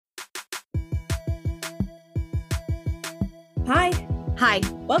Hi, Hi,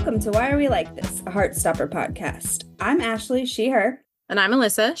 welcome to Why Are We Like This, a Heartstopper podcast. I'm Ashley, she, her. and I'm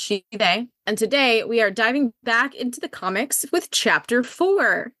Alyssa, she, they, and today we are diving back into the comics with Chapter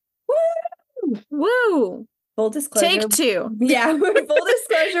 4. Woo! Woo! Full disclosure. Take 2. Yeah, full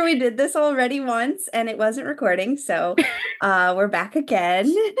disclosure, we did this already once and it wasn't recording, so we're back again.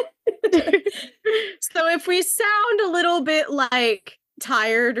 So if we sound a little bit like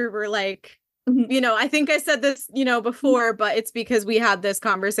tired or we're like, I think I said this, before, but it's because we had this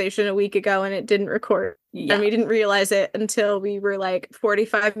conversation a week ago and it didn't record. Yeah. And we didn't realize it until we were like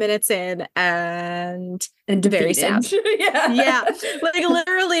 45 minutes in and very sad. Yeah. Like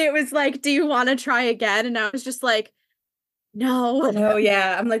literally it was like, do you want to try again? And I was just like, no. Oh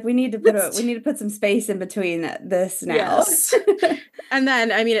yeah. I'm like, we need to put some space in between this now. Yes. And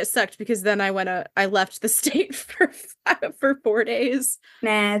then, it sucked because then I left the state for 4 days.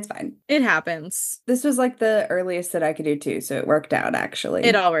 Nah, it's fine. It happens. This was like the earliest that I could do too, so it worked out actually.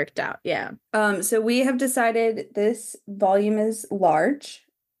 It all worked out, yeah. So we have decided this volume is large,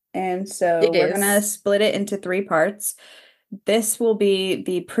 and so we're gonna split it into 3 parts. This will be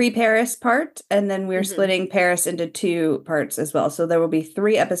the pre-Paris part, and then we're splitting Paris into 2 parts as well. So there will be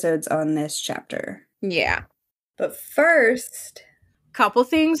 3 episodes on this chapter. Yeah. But first, couple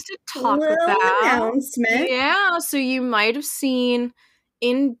things to talk about. Announcement. Yeah, so you might have seen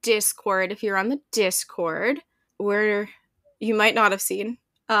in Discord, if you're on the Discord, where you might not have seen.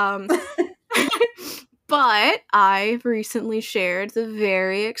 But I've recently shared the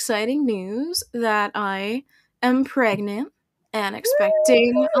very exciting news that I am pregnant and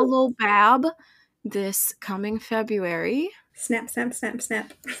expecting a little bab this coming February. Snap, snap, snap,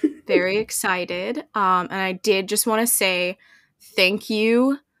 snap. Very excited. And I did just want to say thank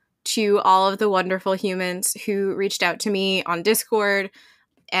you to all of the wonderful humans who reached out to me on Discord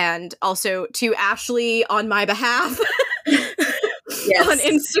and also to Ashley on my behalf. Yes. On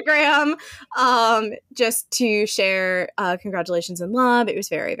Instagram, just to share congratulations and love. It was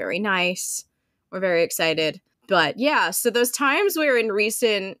very, very nice. We're very excited. But yeah, so those times where in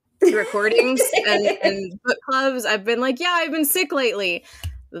recent recordings and book clubs, I've been like, yeah, I've been sick lately.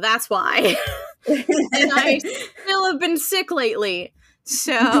 That's why. And I still have been sick lately.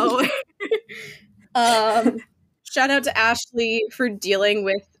 So shout out to Ashley for dealing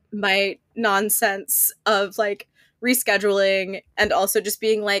with my nonsense of like rescheduling and also just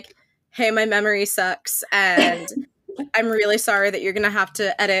being like, hey, my memory sucks and I'm really sorry that you're going to have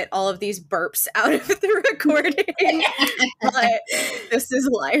to edit all of these burps out of the recording, but this is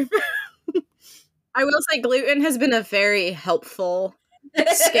life. I will say gluten has been a very helpful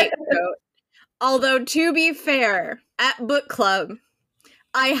scapegoat. Although, to be fair, at book club,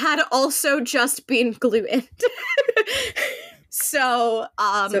 I had also just been glutened. So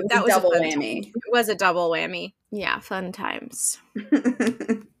that was a double whammy. It was a double whammy. Yeah, fun times.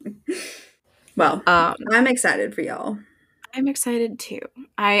 Well, I'm excited for y'all. I'm excited too.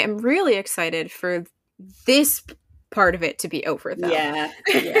 I am really excited for this part of it to be over, though. Yeah.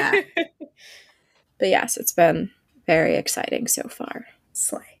 But yes, it's been very exciting so far.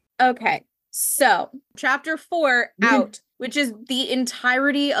 Slay. Okay, so Chapter 4 out, which is the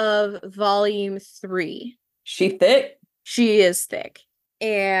entirety of Volume 3. She thick? She is thick.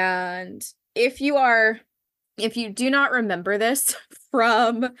 And if you do not remember this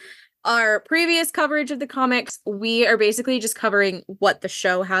from our previous coverage of the comics, we are basically just covering what the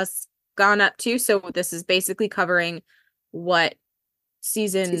show has gone up to. So this is basically covering what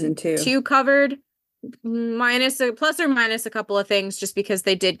season 2 covered, plus or minus a couple of things, just because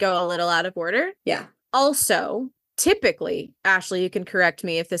they did go a little out of order. Yeah. Also, typically, Ashley, you can correct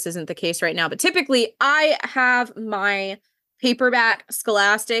me if this isn't the case right now, but typically I have my paperback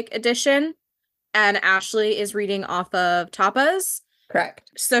Scholastic edition and Ashley is reading off of Tapa's.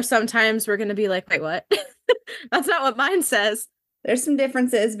 Correct. So sometimes we're going to be like, wait, what? That's not what mine says. There's some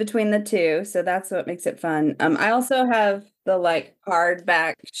differences between the 2, so that's what makes it fun. I also have the like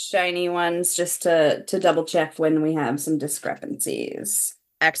hardback shiny ones just to double check when we have some discrepancies.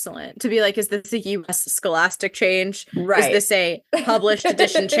 Excellent. To be like, is this a US Scholastic change? Right. Is this a published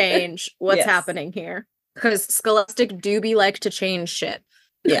edition change? What's happening here? Because Scholastic do be like to change shit.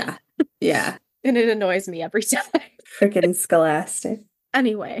 Yeah. Yeah. And it annoys me every time. Freaking Scholastic.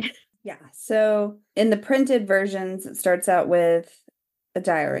 Anyway. Yeah. So in the printed versions, it starts out with a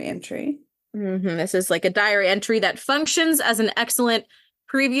diary entry. This is like a diary entry that functions as an excellent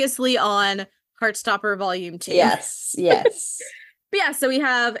previously on Heartstopper Volume 2. Yes. But yeah, so we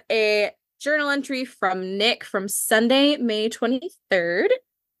have a journal entry from Nick from Sunday, May 23rd.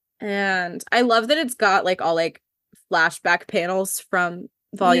 And I love that it's got like all like flashback panels from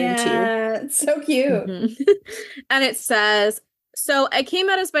volume 2. Yeah, it's so cute. And it says, so I came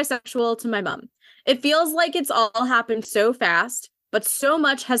out as bisexual to my mom. It feels like it's all happened so fast, but so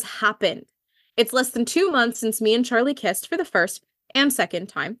much has happened. It's less than 2 months since me and Charlie kissed for the first and second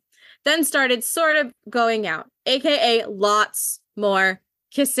time, then started sort of going out, aka lots more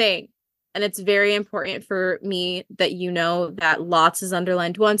kissing. And it's very important for me that you know that lots is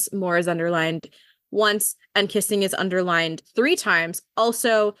underlined once, more is underlined once, and kissing is underlined 3 times.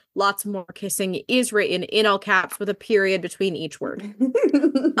 Also, lots more kissing is written in all caps with a period between each word.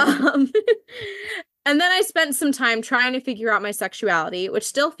 And then I spent some time trying to figure out my sexuality, which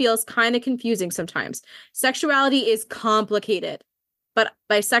still feels kind of confusing sometimes. Sexuality is complicated, but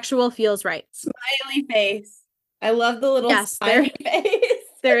bisexual feels right. Smiley face. I love the little smiley face.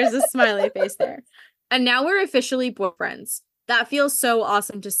 There is a smiley face there. And now we're officially boyfriends. That feels so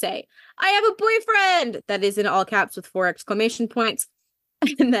awesome to say. I have a boyfriend! That is in all caps with 4 exclamation points.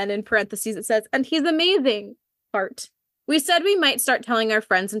 And then in parentheses it says, and he's amazing. Heart. We said we might start telling our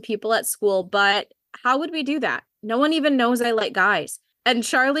friends and people at school, but how would we do that? No one even knows I like guys. And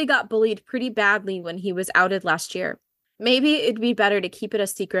Charlie got bullied pretty badly when he was outed last year. Maybe it'd be better to keep it a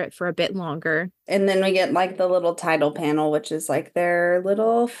secret for a bit longer. And then we get like the little title panel, which is like their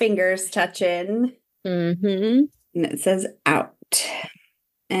little fingers touching. Mm-hmm. And it says out.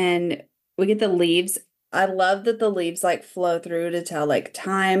 And we get the leaves. I love that the leaves like flow through to tell like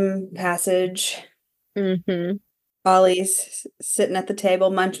time passage. Mm-hmm. Ollie's sitting at the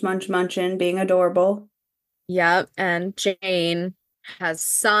table, munching, being adorable. Yep. And Jane has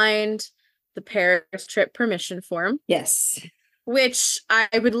signed the Paris trip permission form. Yes. Which I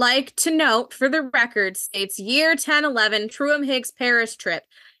would like to note for the record states year 1011 Truam Higgs Paris trip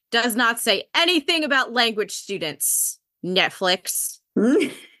does not say anything about language students. Netflix.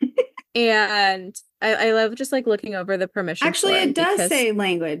 And I love just like looking over the permission. Actually, it does say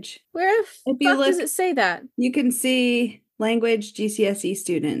language. Where the fuck does it say that? You can see language GCSE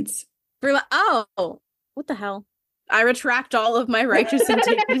students. Oh, what the hell? I retract all of my righteous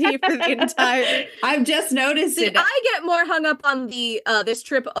indignity for the entire. I've just noticed it. I get more hung up on the this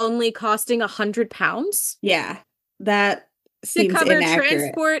trip only costing £100. Yeah, that seems to cover inaccurate.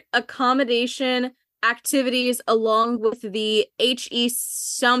 Transport, accommodation, activities, along with the HE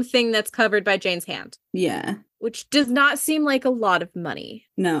something that's covered by Jane's hand. Yeah, which does not seem like a lot of money.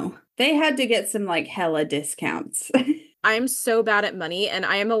 No, they had to get some like hella discounts. I'm so bad at money, and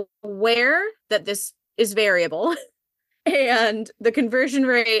I am aware that this is variable. And the conversion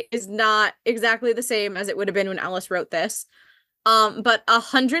rate is not exactly the same as it would have been when Alice wrote this. But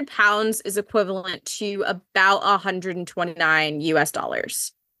 £100 is equivalent to about $129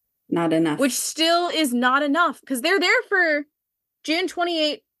 US. Not enough. Which still is not enough, because they're there for June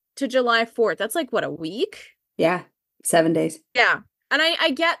 28th to July 4th. That's like, what, a week? Yeah, 7 days. Yeah. And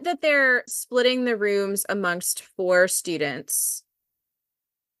I get that they're splitting the rooms amongst 4 students.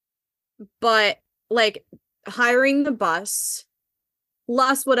 But, like, hiring the bus,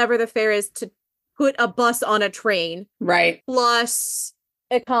 plus whatever the fare is to put a bus on a train. Right. Plus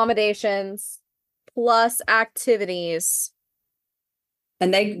accommodations, plus activities.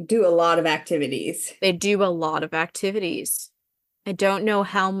 And they do a lot of activities. They do a lot of activities. I don't know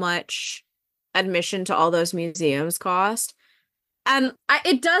how much admission to all those museums cost. And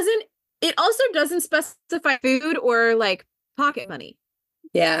it also doesn't specify food or, like, pocket money.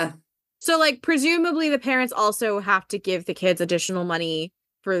 Yeah. So, like, presumably the parents also have to give the kids additional money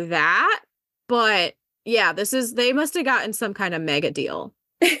for that. But, yeah, they must have gotten some kind of mega deal.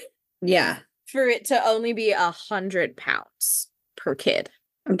 Yeah. For it to only be £100 per kid.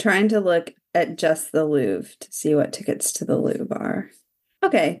 I'm trying to look at just the Louvre to see what tickets to the Louvre are.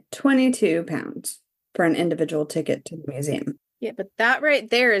 Okay, £22 for an individual ticket to the museum. Yeah, but that right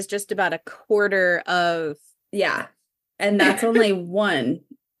there is just about a quarter of... Yeah, and that's only one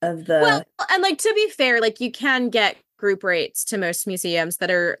of the... Well, and, like, to be fair, like, you can get group rates to most museums that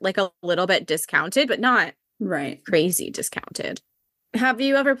are, like, a little bit discounted, but not crazy discounted. Have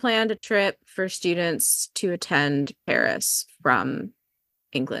you ever planned a trip for students to attend Paris from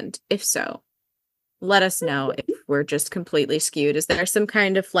England? If so, let us know if we're just completely skewed. Is there some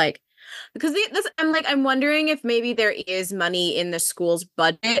kind of, like... Because I'm wondering if maybe there is money in the school's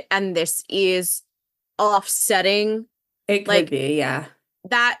budget and this is offsetting. It could be, yeah.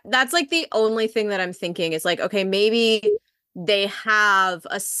 That's like the only thing that I'm thinking is, like, okay, maybe they have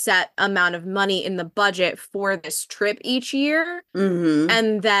a set amount of money in the budget for this trip each year. Mm-hmm.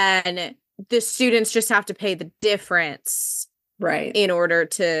 And then the students just have to pay the difference. Right. In order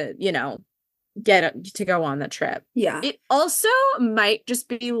to, get to go on the trip. Yeah. It also might just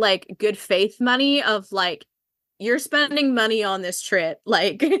be, like, good faith money of, like, you're spending money on this trip.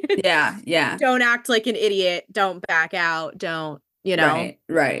 Like, yeah. Don't act like an idiot. Don't back out. Don't,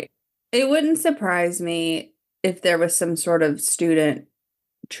 Right. It wouldn't surprise me if there was some sort of student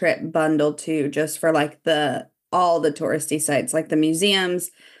trip bundle too, just for like all the touristy sites, like the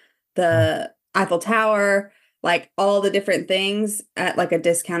museums, the Eiffel Tower, like all the different things at like a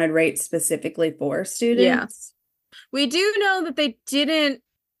discounted rate specifically for students. Yeah. We do know that they didn't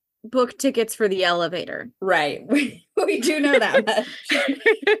book tickets for the elevator. Right. We do know that much.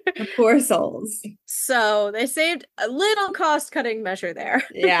 The poor souls. So they saved a little cost-cutting measure there.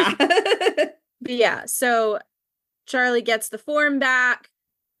 Yeah. But yeah, so Charlie gets the form back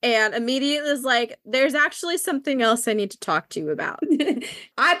and immediately is like, there's actually something else I need to talk to you about.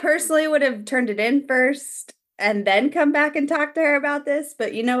 I personally would have turned it in first and then come back and talk to her about this,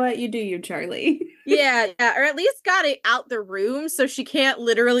 but you know what? You do you, Charlie. Yeah, or at least got it out the room so she can't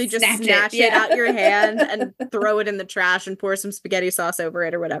literally just snatch it out your hand and throw it in the trash and pour some spaghetti sauce over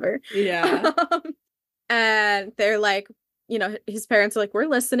it or whatever. Yeah. And they're like, his parents are like, we're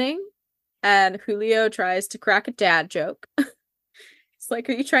listening. And Julio tries to crack a dad joke. It's like,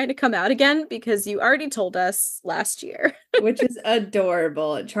 are you trying to come out again? Because you already told us last year. Which is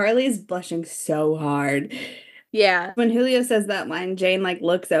adorable. Charlie's blushing so hard. Yeah. When Julio says that line, Jane like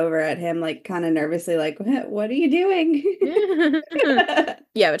looks over at him like kind of nervously like, what are you doing?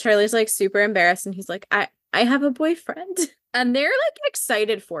 Yeah, but Charlie's like super embarrassed and he's like, I have a boyfriend. And they're like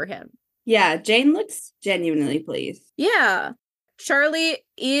excited for him. Yeah, Jane looks genuinely pleased. Yeah. Charlie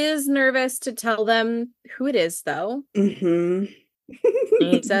is nervous to tell them who it is though. Mm-hmm.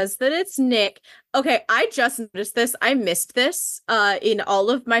 He says that it's Nick. Okay, I just noticed this. I missed this in all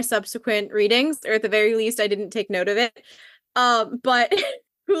of my subsequent readings, or at the very least, I didn't take note of it. But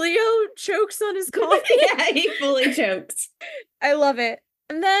Julio chokes on his coffee. Yeah, he fully chokes. I love it.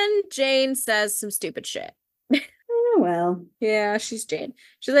 And then Jane says some stupid shit. Oh, well. Yeah, she's Jane.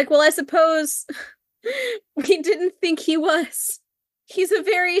 She's like, well, I suppose we didn't think he was. He's a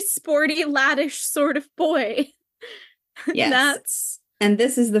very sporty, laddish sort of boy. Yes. And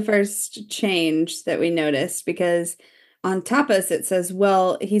this is the first change that we noticed because on Tapas it says,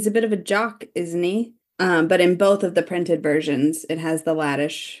 well, he's a bit of a jock, isn't he? But in both of the printed versions, it has the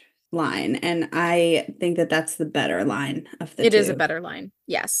laddish line. And I think that that's the better line of the two. It is a better line.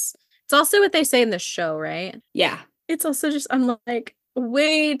 Yes. It's also what they say in the show, right? Yeah. It's also just, I'm like,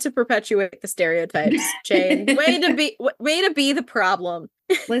 way to perpetuate the stereotypes, Jane. Way to be the problem.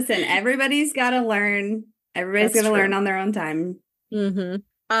 Listen, everybody's got to learn. Everybody's going to learn on their own time. Mm-hmm.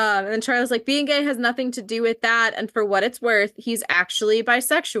 And then Charlie's like, being gay has nothing to do with that. And for what it's worth, he's actually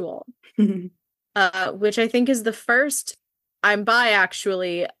bisexual. Which I think is the first I'm bi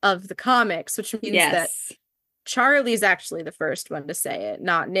actually of the comics, which means that Charlie's actually the first one to say it,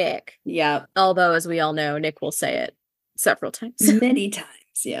 not Nick. Yeah. Although, as we all know, Nick will say it several times. Many times,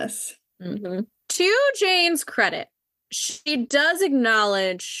 yes. Mm-hmm. To Jane's credit, she does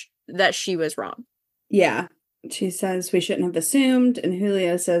acknowledge that she was wrong. Yeah. She says we shouldn't have assumed, and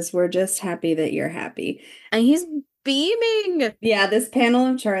Julio says we're just happy that you're happy. And he's beaming. Yeah, this panel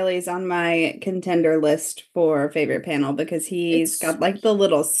of Charlie's on my contender list for favorite panel because he's got like the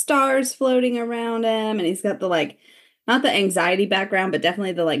little stars floating around him, and he's got the like, not the anxiety background, but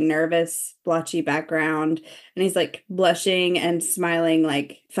definitely the like nervous, blotchy background. And he's like blushing and smiling,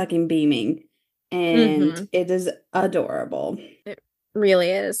 like fucking beaming. And it is adorable. It really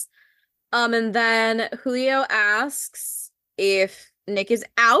is. And then Julio asks if Nick is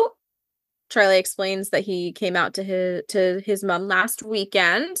out. Charlie explains that he came out to his mom last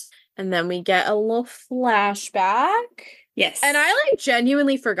weekend. And then we get a little flashback. Yes. And I like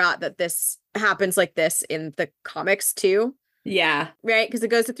genuinely forgot that this happens like this in the comics too. Yeah. Right? Because it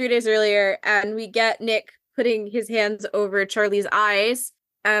goes to 3 days earlier and we get Nick putting his hands over Charlie's eyes.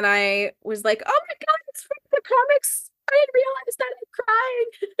 And I was like, oh my God, it's from the comics. I didn't realize that I'm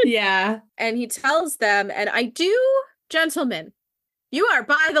crying. Yeah. And he tells them, and I do, gentlemen, you are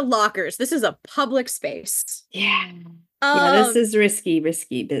by the lockers. This is a public space. Yeah. Yeah, this is risky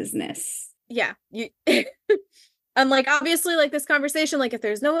business. Yeah. And like, obviously, like this conversation, like if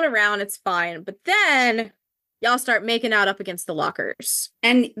there's no one around, it's fine. But then y'all start making out up against the lockers.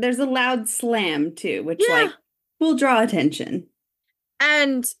 And there's a loud slam too, which like will draw attention.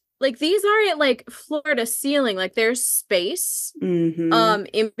 And like these aren't like floor to ceiling, like there's space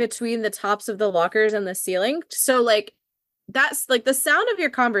in between the tops of the lockers and the ceiling. So like that's like the sound of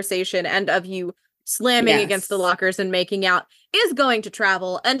your conversation and of you slamming against the lockers and making out is going to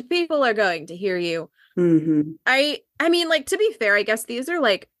travel and people are going to hear you. I mean, like, to be fair, I guess these are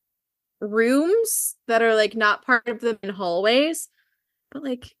like rooms that are like not part of the main hallways, but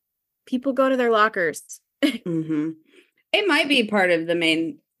like people go to their lockers. Mm-hmm. It might be part of the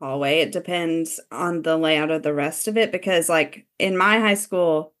main hallway. It depends on the layout of the rest of it because, like, in my high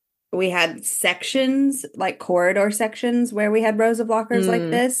school, we had sections, like corridor sections, where we had rows of lockers like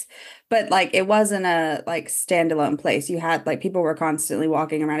this, but like it wasn't a like standalone place. You had like people were constantly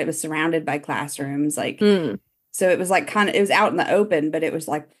walking around. It was surrounded by classrooms, like so it was like kind of it was out in the open, but it was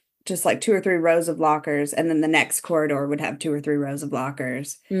like just like two or three rows of lockers, and then the next corridor would have two or three rows of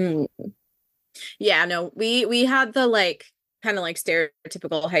lockers. Yeah, no, we had the like kind of like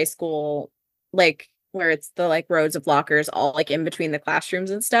stereotypical high school, like where it's the like rows of lockers all like in between the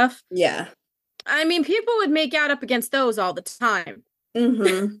classrooms and stuff. Yeah. I mean, people would make out up against those all the time.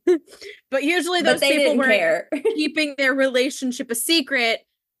 But usually those people were keeping their relationship a secret,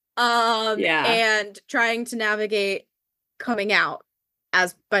 and trying to navigate coming out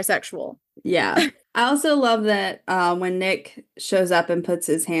as bisexual. Yeah. I also love that when Nick shows up and puts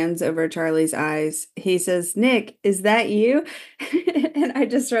his hands over Charlie's eyes, he says, "Nick, is that you?" And I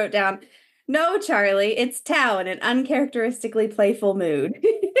just wrote down, "No, Charlie, it's Tao in an uncharacteristically playful mood."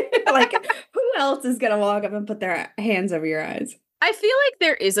 Like, who else is going to walk up and put their hands over your eyes? I feel like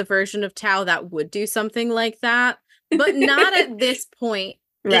there is a version of Tao that would do something like that, but not at this point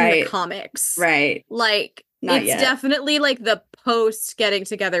in the comics. Right. Like, not it's yet. Definitely like the post getting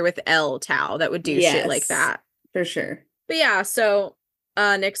together with L Tao that would do shit like that. For sure. But yeah, so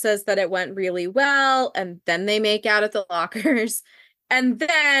Nick says that it went really well, and then they make out at the lockers. And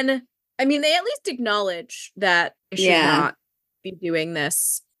then, I mean, they at least acknowledge that they should not be doing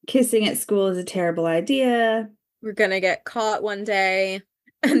this. Kissing at school is a terrible idea. We're gonna get caught one day.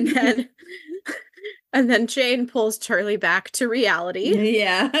 And then and then Jane pulls Charlie back to reality.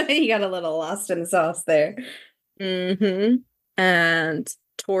 Yeah, he got a little lost in the sauce there. And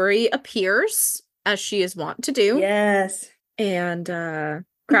Tori appears, as she is wont to do. Yes. And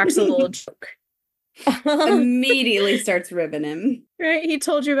cracks a little joke. Immediately starts ribbing him. Right, he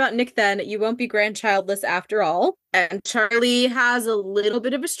told you about Nick then. You won't be grandchildless after all. And Charlie has a little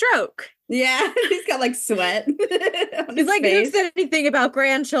bit of a stroke. Yeah, he's got like sweat. He's like, "Who said anything about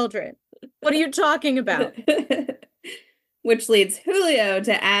grandchildren? What are you talking about?" Which leads Julio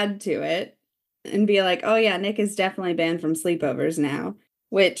to add to it and be like, "Oh yeah, Nick is definitely banned from sleepovers now,"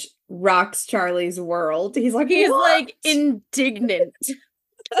 which rocks Charlie's world. He's like indignant.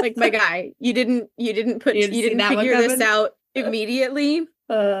 Like, my guy, you didn't figure this out immediately.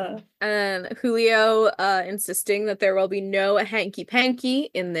 And Julio insisting that there will be no hanky-panky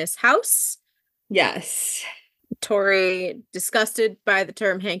in this house. Yes. Tori disgusted by the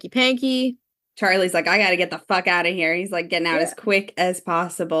term hanky-panky. Charlie's like, "I gotta get the fuck out of here." He's like getting out as quick as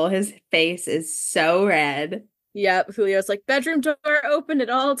possible. His face is so red. Yep, Julio's like, "Bedroom door open at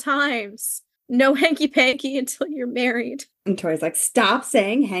all times. No hanky-panky until you're married." And Tori's like, "Stop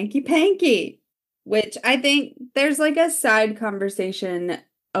saying hanky-panky." Which I think there's like a side conversation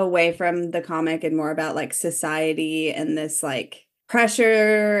away from the comic and more about like society and this like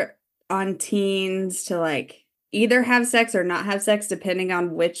pressure on teens to like either have sex or not have sex depending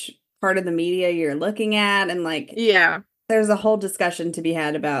on which part of the media you're looking at. And like, there's a whole discussion to be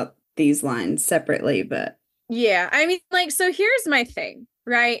had about these lines separately, but yeah, I mean, like, so here's my thing,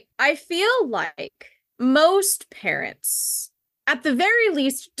 right? I feel like most parents, at the very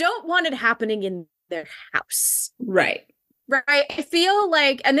least, don't want it happening in their house. Right. I feel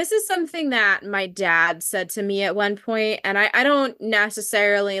like, and this is something that my dad said to me at one point, and I don't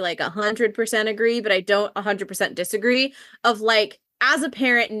necessarily like 100% agree, but I don't 100% disagree, of like, as a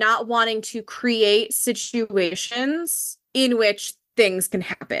parent, not wanting to create situations in which things can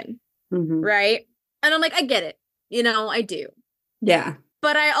happen. Right? And I'm like, I get it. You know, I do. Yeah.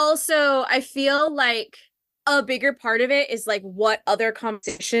 But I feel like a bigger part of it is like what other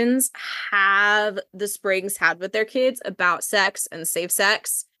conversations have the Springs had with their kids about sex and safe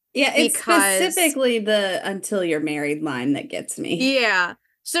sex. Yeah, it's specifically the "until you're married" line that gets me. Yeah.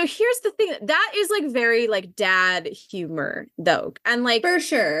 So here's the thing. That is like very like dad humor though. And like, for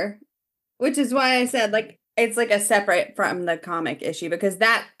sure. Which is why I said like it's like a separate from the comic issue, because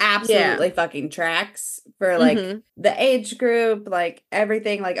that absolutely fucking tracks for like the age group, like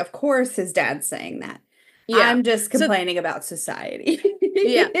everything. Like, of course his dad's saying that. Yeah. I'm just complaining about society.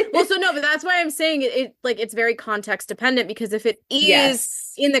 Yeah. Well, so no, but that's why I'm saying it like it's very context dependent, because if it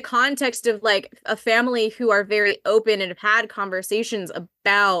is in the context of like a family who are very open and have had conversations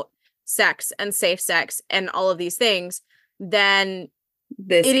about sex and safe sex and all of these things, then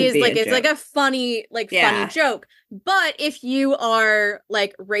it is like it's like a funny joke. But if you are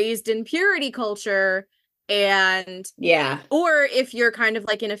like raised in purity culture and or if you're kind of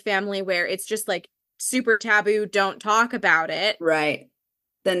like in a family where it's just like super taboo, don't talk about it, right,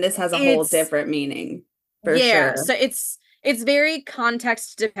 then this has a whole different meaning. For yeah, sure. so it's very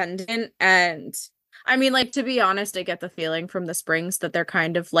context dependent, and I mean, like, to be honest, I get the feeling from the Springs that they're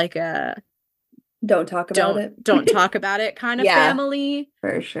kind of like a Don't talk about it. don't talk about it kind of Yeah, family.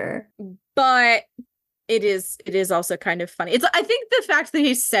 for sure. But it is also kind of funny. I think the fact that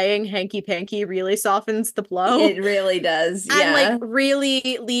he's saying hanky panky really softens the blow. It really does. And Yeah. like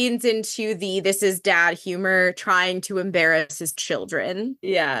really leans into this is dad humor trying to embarrass his children.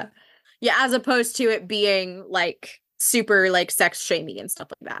 Yeah. Yeah, as opposed to it being like super like sex shamey and stuff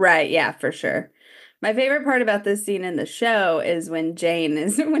like that. Right, yeah, for sure. My favorite part about this scene in the show is when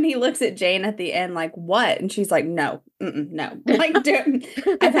when he looks at Jane at the end, like, what? And she's like, no, no. Like, dude,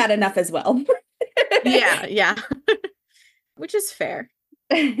 I've had enough as well. Yeah. Which is fair.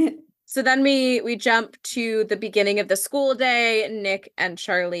 So then we jump to the beginning of the school day. Nick and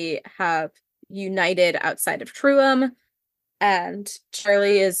Charlie have united outside of Truum, and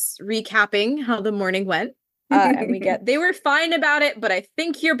Charlie is recapping how the morning went. And we get, they were fine about it, but I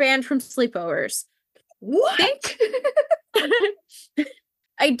think you're banned from sleepovers. What?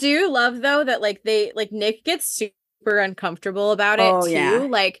 I do love though that like Nick gets super uncomfortable about it too. Yeah.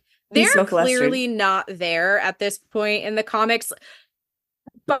 Like they're clearly not there at this point in the comics.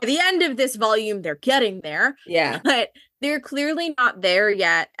 By the end of this volume, they're getting there. Yeah. But they're clearly not there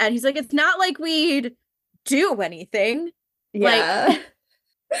yet. And he's like, it's not like we'd do anything. Yeah.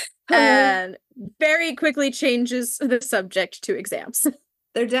 And very quickly changes the subject to exams.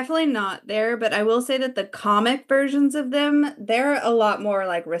 They're definitely not there, but I will say that the comic versions of them, they're a lot more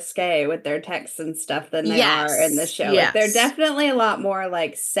like risque with their texts and stuff than they are in the show. Yes. Like, they're definitely a lot more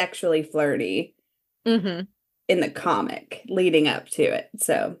like sexually flirty in the comic leading up to it.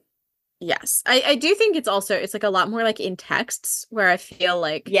 So yes, I do think it's like a lot more like in texts where I feel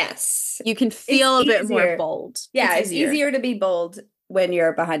like yes, you can feel a bit more bold. Yeah, it's easier to be bold when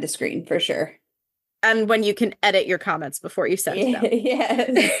you're behind a screen for sure. And when you can edit your comments before you send them.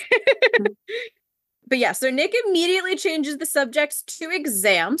 Yes. But yeah, so Nick immediately changes the subjects to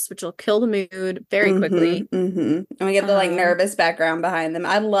exams, which will kill the mood very quickly. And we get the like nervous background behind them.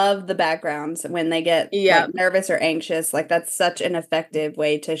 I love the backgrounds when they get like nervous or anxious. Like that's such an effective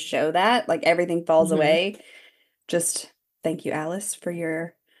way to show that. Like everything falls away. Just thank you, Alice, for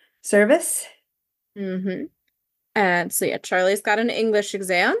your service. And so yeah, Charlie's got an English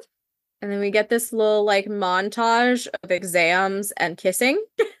exam. And then we get this little like montage of exams and kissing.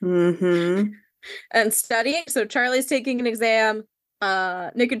 And studying. So Charlie's taking an exam.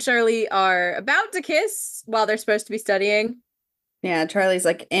 Nick and Charlie are about to kiss while they're supposed to be studying. Yeah, Charlie's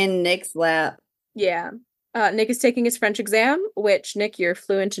like in Nick's lap. Yeah. Nick is taking his French exam, which, Nick, you're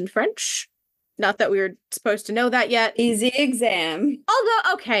fluent in French. Not that we were supposed to know that yet. Easy exam.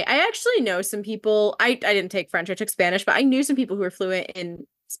 Although, okay, I actually know some people. I didn't take French, I took Spanish, but I knew some people who were fluent in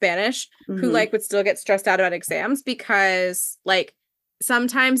Spanish who like would still get stressed out about exams because like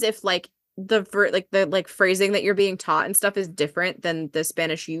sometimes if like the phrasing that you're being taught and stuff is different than the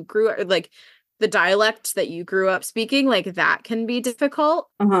Spanish you grew up, like the dialect that you grew up speaking, like that can be difficult.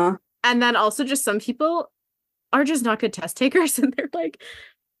 And then also just some people are just not good test takers and they're like,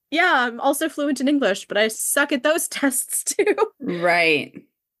 yeah, I'm also fluent in English, but I suck at those tests too. Right.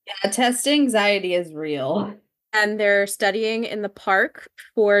 Yeah, test anxiety is real. And they're studying in the park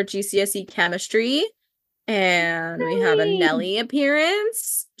for GCSE chemistry. And we have a Nellie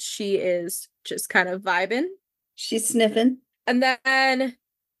appearance. She is just kind of vibing. She's sniffing. And then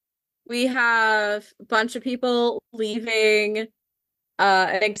we have a bunch of people leaving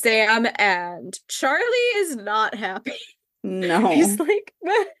an exam, and Charlie is not happy. No. He's like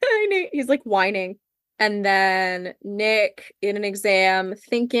whining. He's like whining. And then Nick in an exam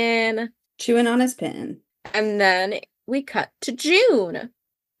thinking. Chewing on his pen. And then we cut to June.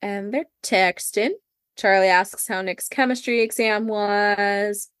 And they're texting. Charlie asks how Nick's chemistry exam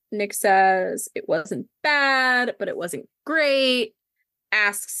was. Nick says it wasn't bad, but it wasn't great.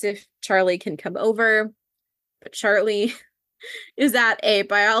 Asks if Charlie can come over. But Charlie is at a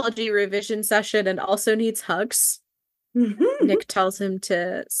biology revision session and also needs hugs. Nick tells him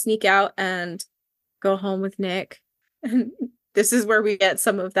to sneak out and go home with Nick. And this is where we get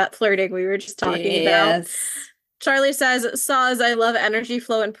some of that flirting we were just talking about. Charlie says, Saws, I love energy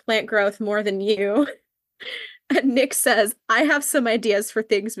flow and plant growth more than you. And Nick says, I have some ideas for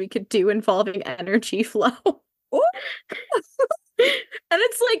things we could do involving energy flow. And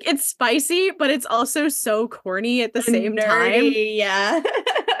it's like, it's spicy, but it's also so corny at the same time. Yeah.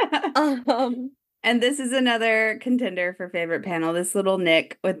 And this is another contender for favorite panel. This little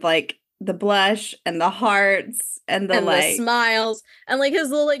Nick with like the blush and the hearts and the and the like. smiles and like his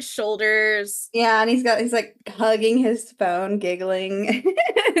little like shoulders. Yeah, and he's like hugging his phone, giggling.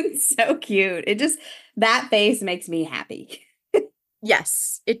 It's so cute. That face makes me happy.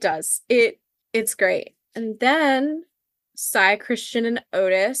 Yes, it does. It's great. And then Sai, Christian, and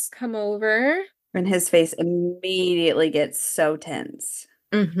Otis come over. And his face immediately gets so tense.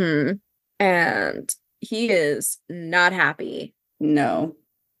 Mm-hmm. And he is not happy. No.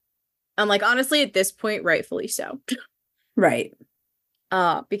 And like honestly, at this point, rightfully so. Right.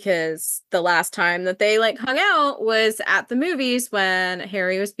 Because the last time that they like hung out was at the movies when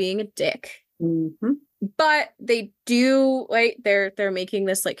Harry was being a dick. Mm-hmm. But they do like they're making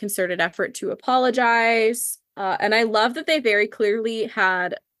this like concerted effort to apologize. And I love that they very clearly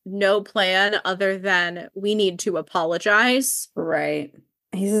had no plan other than we need to apologize. Right.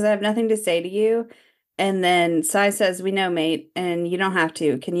 He says, I have nothing to say to you. And then Sai says, we know, mate, and you don't have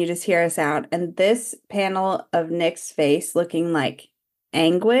to. Can you just hear us out? And this panel of Nick's face looking like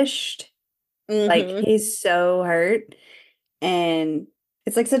anguished, like he's so hurt. And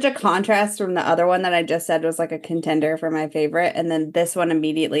it's like such a contrast from the other one that I just said was like a contender for my favorite. And then this one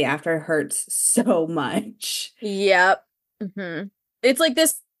immediately after hurts so much. Yep. Mm-hmm. It's like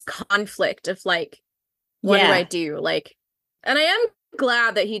this conflict of like, what do I do? Like, and I am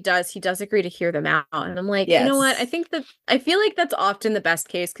glad that he does agree to hear them out. And I'm like, you know what? I feel like that's often the best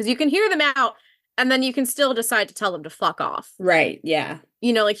case because you can hear them out and then you can still decide to tell them to fuck off. Right. Yeah.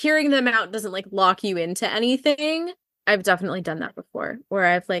 You know, like hearing them out doesn't like lock you into anything. I've definitely done that before where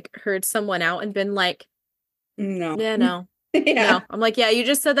I've like heard someone out and been like, no. Yeah, no. Yeah. No. I'm like, yeah, you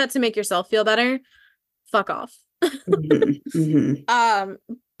just said that to make yourself feel better. Fuck off. Mm-hmm. Mm-hmm.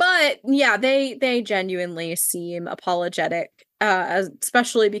 But yeah, they genuinely seem apologetic,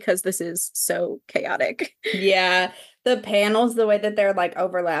 especially because this is so chaotic. Yeah, the panels, the way that they're like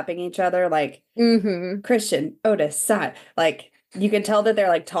overlapping each other, like Christian, Otis, Sai, like you can tell that they're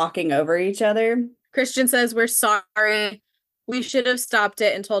like talking over each other. Christian says, we're sorry. We should have stopped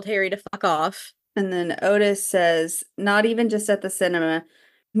it and told Harry to fuck off. And then Otis says, not even just at the cinema.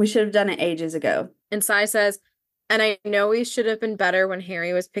 We should have done it ages ago. And Sai says, and I know we should have been better when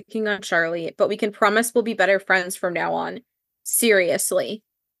Harry was picking on Charlie, but we can promise we'll be better friends from now on. Seriously.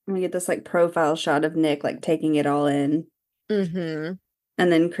 And we get this like profile shot of Nick like taking it all in. Mm-hmm.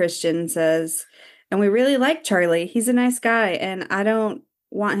 And then Christian says, and we really like Charlie. He's a nice guy, and I don't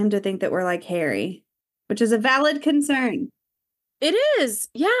want him to think that we're like Harry, which is a valid concern. It is,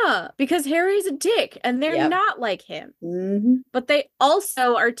 yeah, because Harry's a dick, and they're not like him. Mm-hmm. But they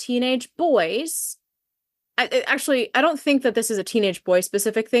also are teenage boys. I don't think that this is a teenage boy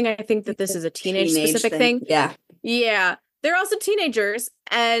specific thing. I think that this is a teenage specific thing. Yeah. Yeah. They're also teenagers,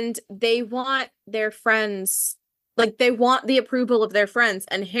 and they want their friends, like they want the approval of their friends.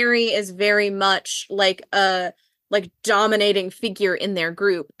 And Harry is very much like a dominating figure in their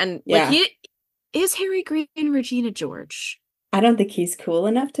group. And like is Harry Green Regina George? I don't think he's cool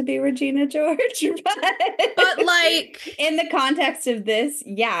enough to be Regina George, but like in the context of this,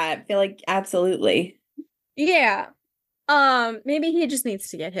 yeah, I feel like absolutely. Yeah. Maybe he just needs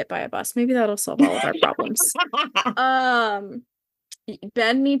to get hit by a bus. Maybe that'll solve all of our problems.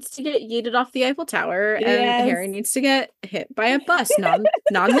 Ben needs to get yeeted off the Eiffel Tower, and Harry needs to get hit by a bus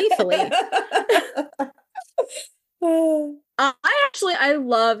non-lethally. I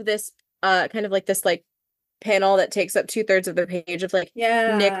love this kind of like this like panel that takes up 2/3 of the page of like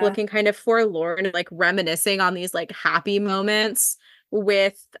Nick looking kind of forlorn and like reminiscing on these like happy moments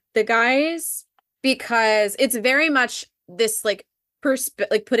with the guys, because it's very much this like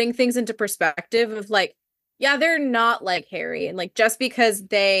like putting things into perspective of like, yeah, they're not like Harry, and like just because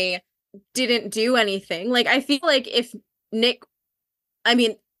they didn't do anything, like I feel like if Nick, I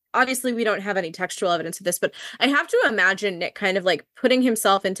mean, obviously we don't have any textual evidence of this, but I have to imagine Nick kind of like putting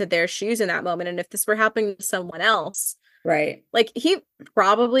himself into their shoes in that moment, and if this were happening to someone else, right, like he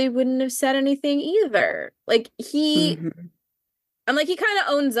probably wouldn't have said anything either. Like he and like he kind of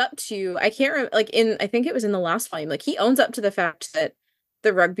owns up to, I can't remember, like I think it was in the last volume, like he owns up to the fact that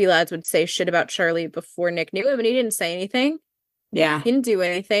the rugby lads would say shit about Charlie before Nick knew him, and he didn't say anything. Yeah. He didn't do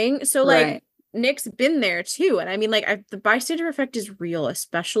anything. So like Nick's been there too. And I mean, like the bystander effect is real,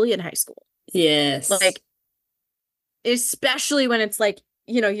 especially in high school. Yes. Like, especially when it's like,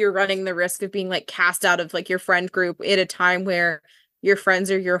 you know, you're running the risk of being like cast out of like your friend group at a time where your friends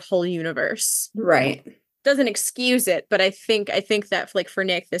are your whole universe. Right. Doesn't excuse it, but I think that like for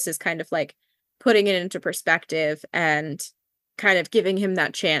Nick, this is kind of like putting it into perspective and kind of giving him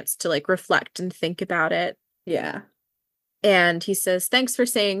that chance to like reflect and think about it. Yeah. And he says, thanks for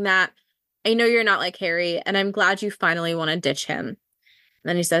saying that. I know you're not like Harry, and I'm glad you finally want to ditch him.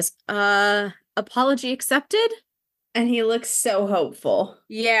 then he says, apology accepted? And he looks so hopeful.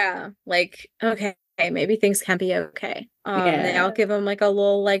 Yeah. Like, okay, maybe things can be okay. They all Yeah. give him like a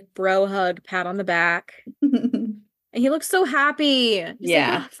little like bro hug, pat on the back. And he looks so happy. He's like,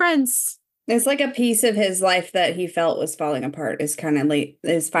 Yeah. oh, friends. It's like a piece of his life that he felt was falling apart is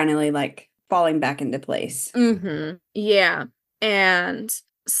finally like falling back into place. Mm-hmm. Yeah. And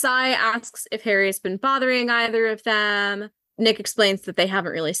Sai asks if Harry's been bothering either of them. Nick explains that they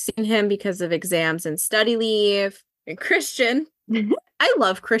haven't really seen him because of exams and study leave. And Christian, I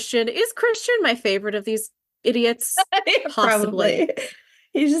love Christian. Is Christian my favorite of these idiots? Possibly. Probably.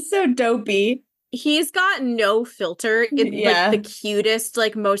 He's just so dopey. He's got no filter in like the cutest,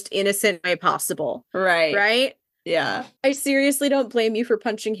 like most innocent way possible. Right. Right? Yeah. I seriously don't blame you for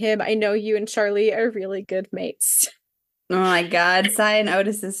punching him. I know you and Charlie are really good mates. Oh my God. Sai and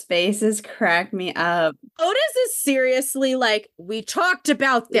Otis's faces crack me up. Otis is seriously like, we talked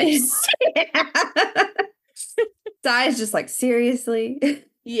about this. Sai's just like, seriously?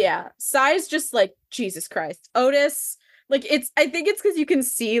 Yeah. Sai's just like, Jesus Christ. Otis, like, I think it's because you can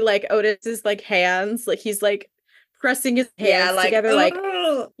see like Otis's like hands, like he's like pressing his hands together. Like,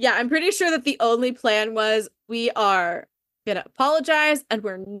 yeah, I'm pretty sure that the only plan was we are gonna apologize and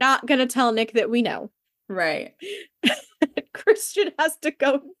we're not gonna tell Nick that we know. Right. Christian has to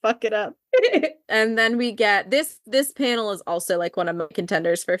go and fuck it up. And then we get this panel is also like one of my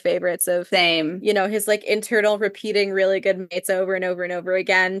contenders for favorites of same, you know, his like internal repeating really good mates over and over and over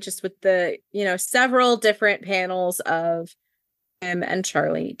again, just with the, you know, several different panels of him and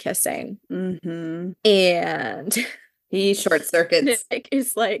Charlie kissing. Mm-hmm. And he short circuits. Nick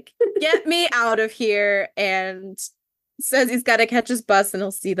is like, get me out of here, and says he's got to catch his bus and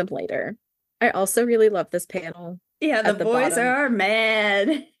he'll see them later. I also really love this panel. Yeah, the boys bottom. are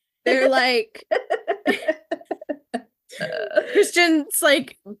mad. They're like, Christian's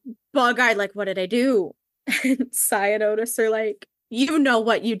like, bug-eyed, like, what did I do? And Sai and Otis are like, you know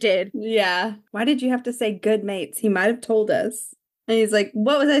what you did. Yeah. Why did you have to say good mates? He might have told us. And he's like,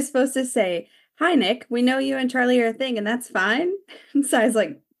 what was I supposed to say? Hi, Nick. We know you and Charlie are a thing, and that's fine. And Sai's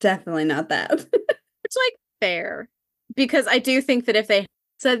like, definitely not that. It's like fair. Because I do think that if they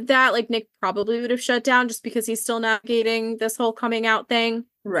said that, like, Nick probably would have shut down just because he's still navigating this whole coming out thing.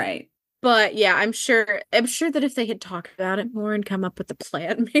 Right. But yeah, I'm sure that if they had talked about it more and come up with a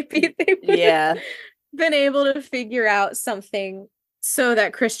plan, maybe they would have been able to figure out something so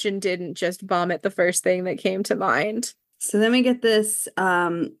that Christian didn't just vomit the first thing that came to mind. So then we get this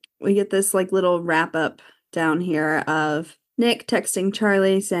like little wrap up down here of Nick texting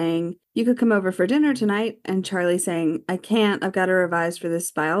Charlie saying, you could come over for dinner tonight. And Charlie saying, I can't, I've got to revise for this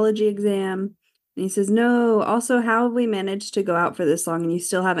biology exam. And he says, no, also, how have we managed to go out for this long and you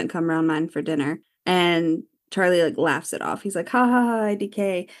still haven't come around mine for dinner? And Charlie like laughs it off. He's like, ha ha ha,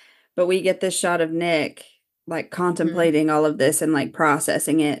 IDK. But we get this shot of Nick like contemplating all of this and like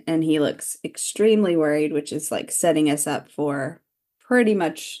processing it. And he looks extremely worried, which is like setting us up for pretty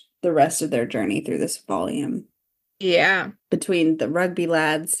much the rest of their journey through this volume. Yeah. Between the rugby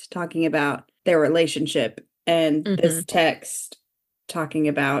lads talking about their relationship and this text talking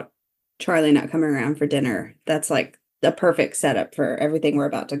about Charlie not coming around for dinner. That's like the perfect setup for everything we're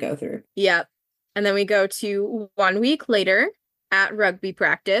about to go through. Yep. And then we go to 1 week later at rugby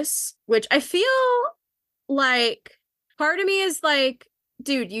practice, which I feel like part of me is like,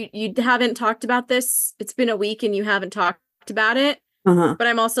 dude, you haven't talked about this. It's been a week and you haven't talked about it. But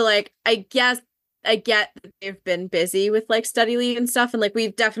I'm also like, I get that they've been busy with like study leave and stuff. And like,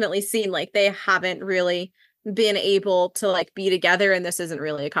 we've definitely seen like they haven't really been able to like be together. And this isn't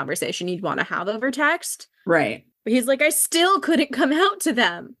really a conversation you'd want to have over text. Right. But he's like, I still couldn't come out to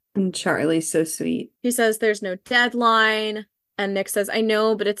them. And Charlie's so sweet. He says there's no deadline. And Nick says, I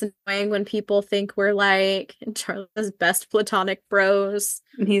know, but it's annoying when people think we're like, and Charlie says, best platonic bros.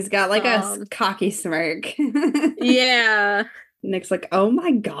 And he's got like a cocky smirk. Yeah. Nick's like, oh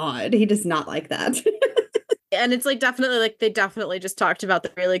my God, he does not like that. And it's like definitely like they definitely just talked about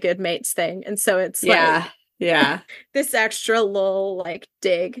the really good mates thing. And so it's this extra little like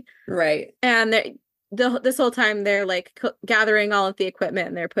dig. Right. And this whole time they're like gathering all of the equipment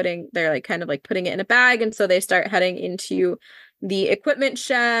and they're like kind of like putting it in a bag. And so they start heading into the equipment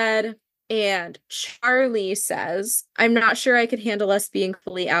shed. And Charlie says, I'm not sure I could handle us being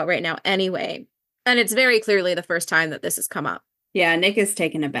fully out right now anyway. And it's very clearly the first time that this has come up. Yeah, Nick is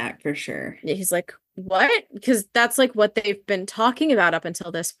taken aback for sure. He's like, what? Because that's like what they've been talking about up until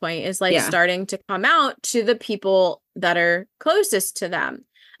this point is like starting to come out to the people that are closest to them.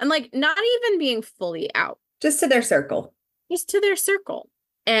 And like not even being fully out. Just to their circle. Just to their circle.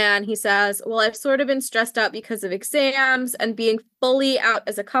 And he says, well, I've sort of been stressed out because of exams and being fully out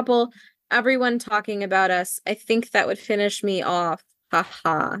as a couple. Everyone talking about us. I think that would finish me off. Ha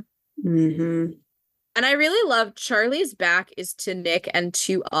ha. Mm-hmm. And I really love Charlie's back is to Nick and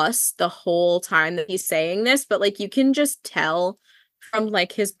to us the whole time that he's saying this, but like you can just tell from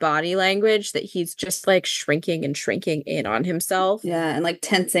like his body language that he's just like shrinking and shrinking in on himself. Yeah, and like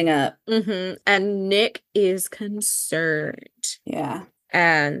tensing up. Mm-hmm. And Nick is concerned. Yeah.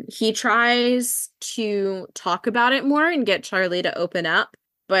 And he tries to talk about it more and get Charlie to open up,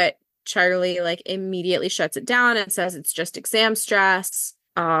 but Charlie like immediately shuts it down and says it's just exam stress,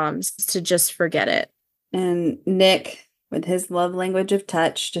 to just forget it. And Nick, with his love language of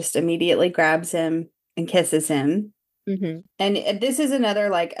touch, just immediately grabs him and kisses him. Mm-hmm. And this is another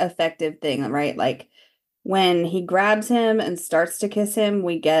like effective thing, right? Like when he grabs him and starts to kiss him,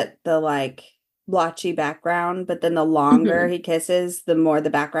 we get the like blotchy background, but then the longer he kisses, the more the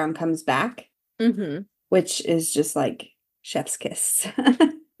background comes back, which is just like chef's kiss.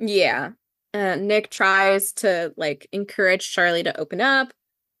 Yeah. Nick tries to like encourage Charlie to open up.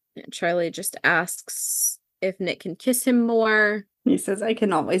 And Charlie just asks if Nick can kiss him more. He says, I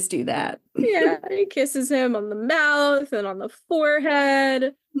can always do that. Yeah, he kisses him on the mouth and on the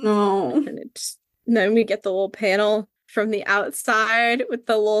forehead. No. And then we get the little panel from the outside with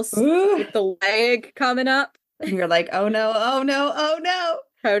the little with the leg coming up. You're like, oh no, oh no, oh no.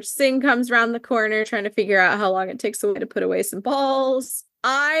 Coach Singh comes around the corner trying to figure out how long it takes away to put away some balls.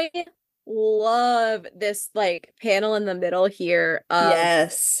 I love this like panel in the middle here of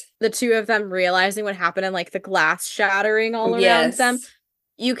the two of them realizing what happened and like the glass shattering all around them.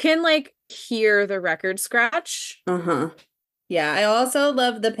 You can like hear the record scratch. Yeah, I also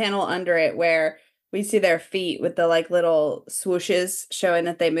love the panel under it where we see their feet with the like little swooshes showing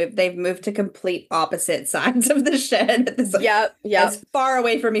that they've moved to complete opposite sides of the shed. As far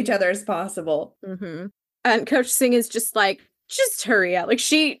away from each other as possible. And Coach Singh is just like, just hurry up. Like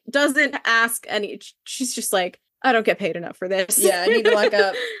she doesn't ask any. She's just like, I don't get paid enough for this. Yeah, I need to lock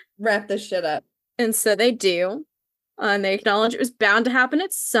up, wrap this shit up. And so they do. And they acknowledge it was bound to happen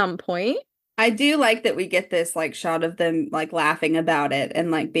at some point. I do like that we get this like shot of them like laughing about it and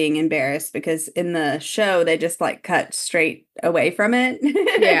like being embarrassed, because in the show they just like cut straight away from it.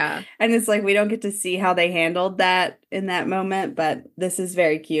 Yeah. And it's like we don't get to see how they handled that in that moment, but this is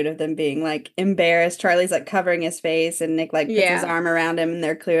very cute of them being like embarrassed. Charlie's like covering his face and Nick like puts his arm around him and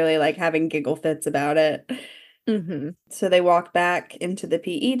they're clearly like having giggle fits about it. So they walk back into the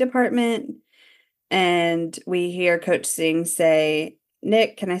PE department and we hear Coach Singh say,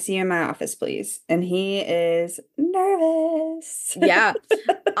 Nick, can I see you in my office, please? And he is nervous. Yeah.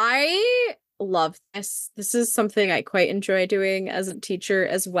 I love this. This is something I quite enjoy doing as a teacher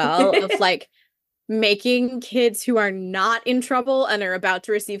as well, of like making kids who are not in trouble and are about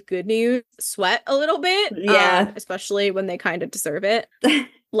to receive good news sweat a little bit. Yeah. Especially when they kind of deserve it.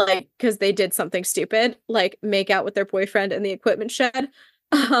 Like, because they did something stupid, like make out with their boyfriend in the equipment shed.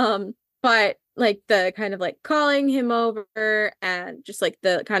 But like the kind of like calling him over and just like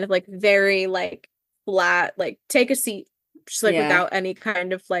the kind of like very like flat, like take a seat, just like without any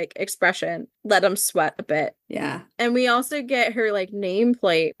kind of like expression, let him sweat a bit. Yeah. And we also get her like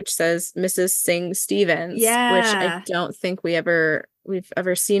nameplate, which says Mrs. Singh Stevens, which I don't think we've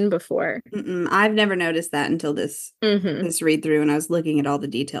ever seen before. I've never noticed that until this read through, and I was looking at all the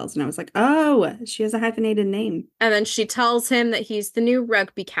details and I was like, oh, she has a hyphenated name. And then she tells him that he's the new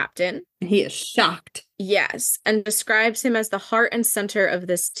rugby captain. He is shocked. Yes, and describes him as the heart and center of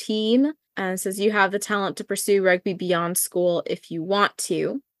this team, and says you have the talent to pursue rugby beyond school if you want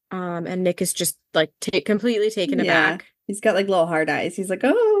to. And Nick is just like completely taken aback. He's got like little hard eyes. He's like,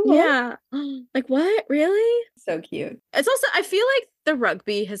 oh. Yeah. Like, what? Really? So cute. It's also, I feel like the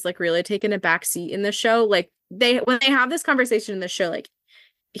rugby has like really taken a back seat in the show. Like when they have this conversation in the show, like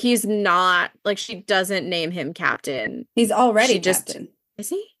he's not, like she doesn't name him captain. He's already captain. Is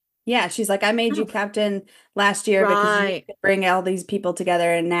he? Yeah, she's like, I made you captain last year because you could bring all these people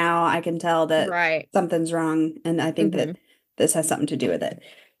together, and now I can tell that something's wrong, and I think that this has something to do with it.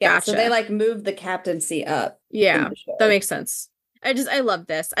 Yeah, so they like moved the captaincy up. Yeah, that makes sense. I love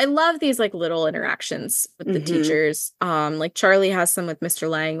this. I love these like little interactions with the teachers. Like Charlie has some with Mr.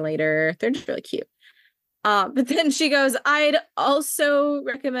 Lang later. They're just really cute. But then she goes, I'd also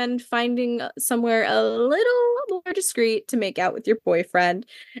recommend finding somewhere a little more discreet to make out with your boyfriend.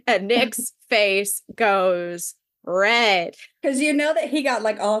 And Nick's face goes red. Because you know that he got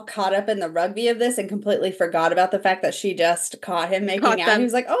like all caught up in the rugby of this and completely forgot about the fact that she just caught him making out. He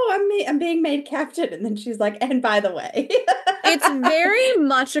was like, oh, I'm being made captain. And then she's like, and by the way. It's very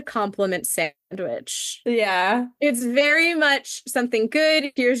much a compliment sandwich. Yeah. It's very much something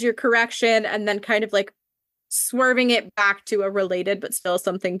good. Here's your correction. And then kind of like swerving it back to a related, but still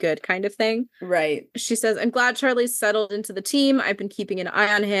something good kind of thing. Right. She says, I'm glad Charlie's settled into the team. I've been keeping an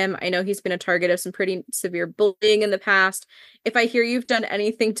eye on him. I know he's been a target of some pretty severe bullying in the past. If I hear you've done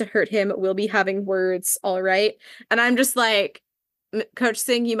anything to hurt him, we'll be having words. All right. And I'm just like, Coach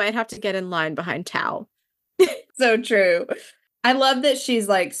Singh, you might have to get in line behind Tao. So true. I love that she's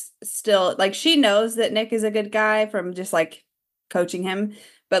like still like she knows that Nick is a good guy from just like coaching him,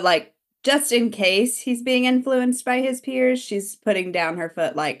 but like just in case he's being influenced by his peers, she's putting down her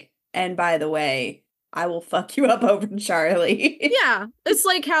foot like, and by the way, I will fuck you up over Charlie. Yeah. It's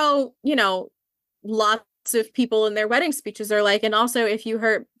like how, lots of people in their wedding speeches are like, and also if you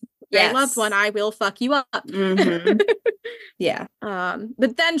hurt my loved one, I will fuck you up. Mm-hmm. Yeah.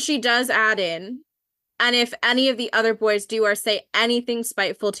 But then she does add in, and if any of the other boys do or say anything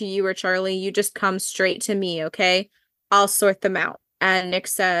spiteful to you or Charlie, you just come straight to me, okay? I'll sort them out. And Nick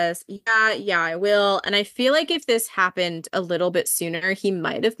says, yeah, I will. And I feel like if this happened a little bit sooner, he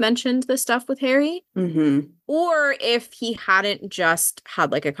might have mentioned the stuff with Harry. Mm-hmm. Or if he hadn't just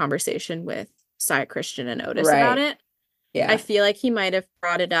had like a conversation with Sia, Christian, and Otis about it. Yeah. I feel like he might have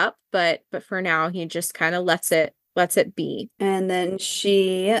brought it up, but for now he just kind of lets it be. And then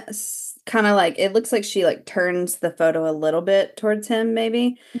she kind of like, it looks like she like turns the photo a little bit towards him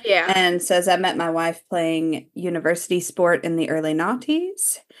maybe. Yeah. And says, I met my wife playing university sport in the early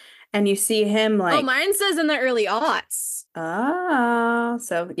noughties. And you see him like... Oh, mine says in the early aughts. Ah,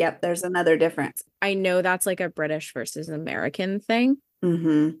 so yep, there's another difference. I know that's like a British versus American thing.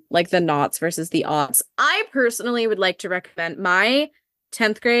 Mm-hmm. Like the noughts versus the aughts. I personally would like to recommend my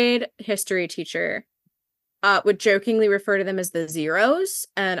 10th grade history teacher would jokingly refer to them as the zeros,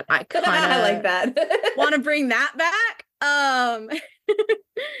 and I kind of like that. Want to bring that back.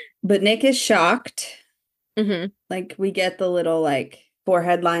 But Nick is shocked. Mm-hmm. Like we get the little like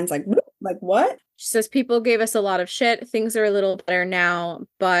forehead lines, like what? She says people gave us a lot of shit. Things are a little better now,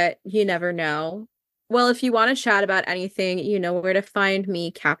 but you never know. Well, if you want to chat about anything, you know where to find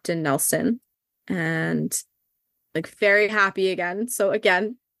me, Captain Nelson. And like very happy again. So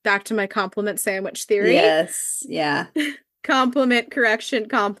again, back to my compliment sandwich theory. Yes. Yeah. Compliment, correction,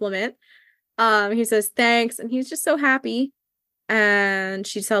 compliment. He says thanks, and he's just so happy. And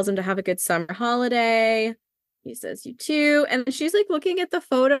she tells him to have a good summer holiday. He says you too. And she's like looking at the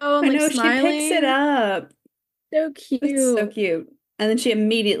photo and like smiling. She picks it up. So cute. It's so cute. And then she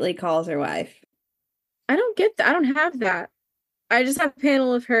immediately calls her wife. I don't get that. I don't have that. I just have a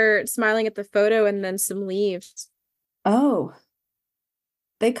panel of her smiling at the photo and then some leaves. Oh.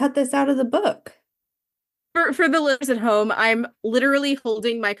 They cut this out of the book. For the listeners at home, I'm literally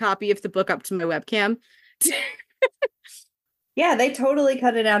holding my copy of the book up to my webcam. Yeah, they totally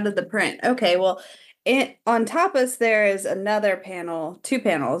cut it out of the print. Okay, well, on Tapas, there is another panel, 2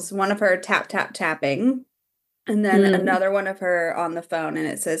 panels, one of her tapping, and then another one of her on the phone, and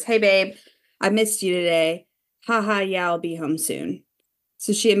it says, hey, babe, I missed you today. Haha, yeah, I'll be home soon.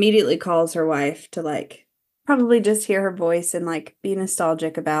 So she immediately calls her wife to, like, probably just hear her voice and, like, be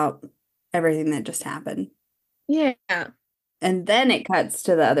nostalgic about everything that just happened. Yeah. And then it cuts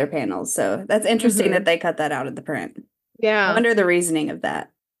to the other panels. So that's interesting that they cut that out of the print. Yeah. I wonder the reasoning of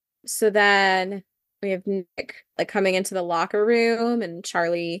that. So then we have Nick like coming into the locker room and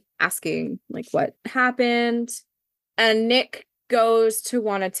Charlie asking like what happened. And Nick goes to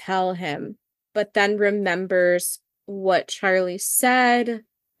want to tell him, but then remembers what Charlie said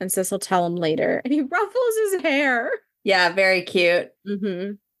and says he'll tell him later. And he ruffles his hair. Yeah, very cute.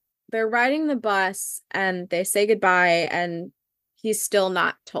 Mm-hmm. They're riding the bus and they say goodbye and he's still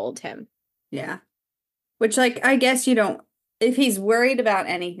not told him. Yeah. Which, like, I guess you don't, if he's worried about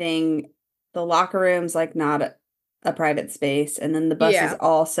anything, the locker room's, like, not a private space. And then the bus is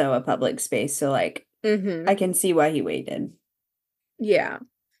also a public space. So, like, I can see why he waited. Yeah.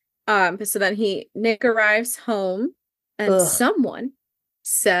 So then Nick arrives home and someone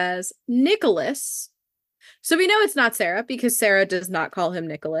says Nicholas. So we know it's not Sarah because Sarah does not call him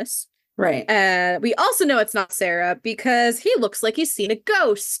Nicholas. Right. We also know it's not Sarah because he looks like he's seen a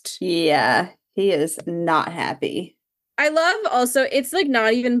ghost. Yeah, he is not happy. I love also, it's like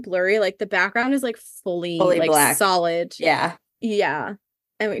not even blurry. Like the background is like fully like black. Solid. Yeah. Yeah.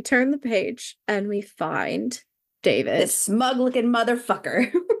 And we turn the page and we find David. This smug looking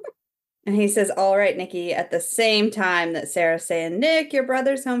motherfucker. And he says, all right, Nikki, at the same time that Sarah's saying, Nick, your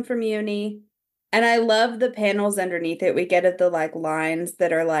brother's home from uni. And I love the panels underneath it. We get at the like lines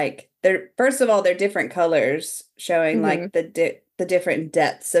that are like, first of all, they're different colors showing like the different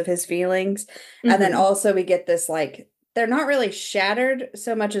depths of his feelings. And then also we get this like they're not really shattered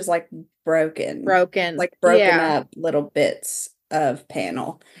so much as like broken. Broken. Like broken Yeah. up little bits of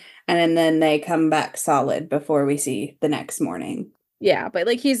panel. And then they come back solid before we see the next morning. Yeah, but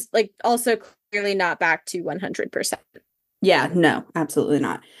like he's like also clearly not back to 100%. Yeah, no, absolutely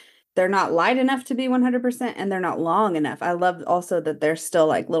not. They're not light enough to be 100% and they're not long enough. I love also that they're still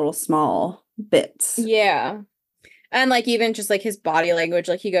like little small bits. Yeah. And like even just like his body language,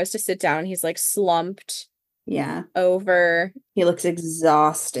 like he goes to sit down, he's like slumped Yeah. over. He looks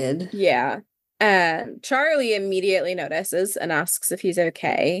exhausted. Yeah. And Charlie immediately notices and asks if he's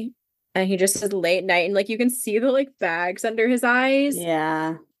okay. And he just says late night and like you can see the like bags under his eyes.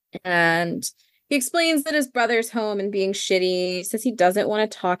 Yeah. And he explains that his brother's home and being shitty. He says he doesn't want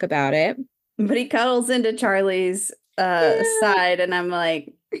to talk about it. But he cuddles into Charlie's side and I'm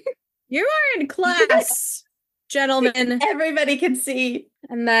like, you are in class, gentlemen. Everybody can see.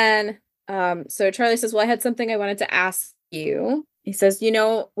 And then so Charlie says, well, I had something I wanted to ask you. He says, you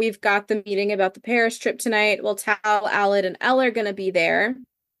know, we've got the meeting about the Paris trip tonight. Well, Tal, Aled, and Elle are gonna be there.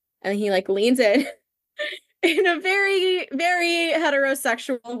 And he like leans in in a very, very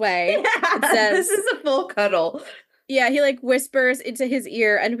heterosexual way. Yeah, it says, this is a full cuddle. Yeah, he like whispers into his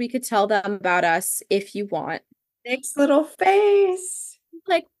ear, and we could tell them about us if you want. Nick's little face.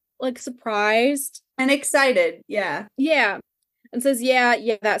 Like surprised. And excited. Yeah. Yeah. And says, yeah,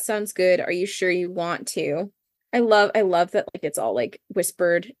 that sounds good. Are you sure you want to? I love that like it's all like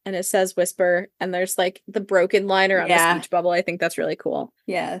whispered and it says whisper and there's like the broken line around the speech bubble. I think that's really cool.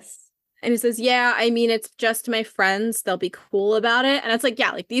 Yes. And he says, yeah, I mean, it's just my friends. They'll be cool about it. And it's like,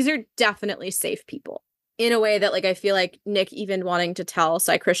 yeah, like these are definitely safe people in a way that like I feel like Nick even wanting to tell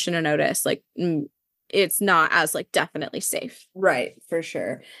Cy Christian and Otis, like it's not as like definitely safe. Right, for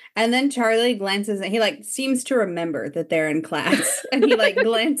sure. And then Charlie glances and he like seems to remember that they're in class and he like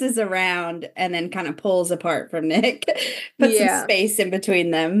glances around and then kind of pulls apart from Nick, puts some space in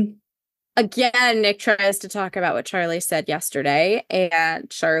between them. Again, Nick tries to talk about what Charlie said yesterday and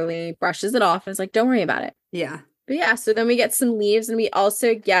Charlie brushes it off and is like, don't worry about it. Yeah. But yeah, so then we get some leaves and we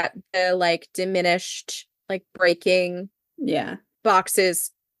also get the like diminished, like breaking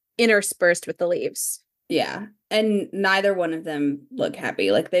boxes interspersed with the leaves. Yeah. And neither one of them look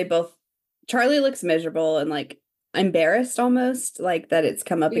happy. Like they both, Charlie looks miserable and like embarrassed almost, like that it's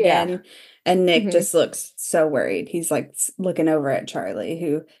come up again. And Nick just looks so worried. He's like looking over at Charlie,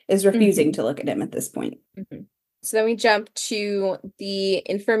 who is refusing to look at him at this point. So then we jump to the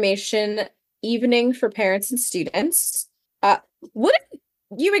information evening for parents and students. What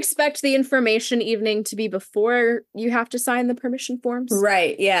you expect the information evening to be before you have to sign the permission forms?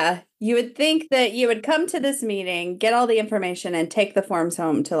 Right, yeah. You would think that you would come to this meeting, get all the information, and take the forms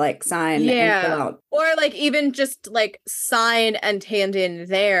home to, like, sign and fill out. Or, like, even just, like, sign and hand in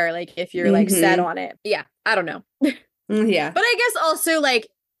there, like, if you're, like, set on it. Yeah, I don't know. Yeah. But I guess also, like,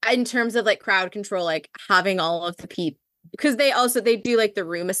 in terms of, like, crowd control, like, having all of the people, because they do like the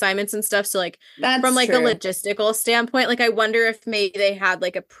room assignments and stuff. So like from like a logistical standpoint, like I wonder if maybe they had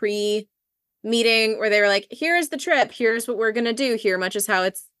like a pre-meeting where they were like, here's the trip, here's what we're gonna do, here's how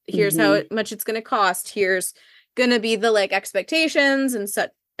much it's gonna cost, here's gonna be the like expectations and such,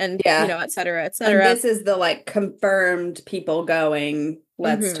 and you know, et cetera, et cetera. And this is the like confirmed people going,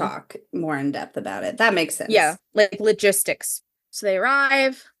 let's talk more in depth about it. That makes sense. Yeah, like logistics. So they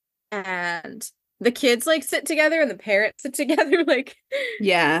arrive and the kids like sit together and the parents sit together, like.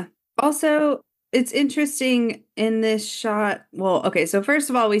 Yeah. Also, it's interesting in this shot. Well, okay, so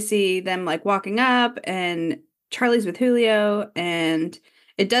first of all, we see them like walking up and Charlie's with Julio and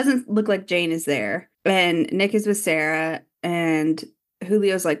it doesn't look like Jane is there. And Nick is with Sarah and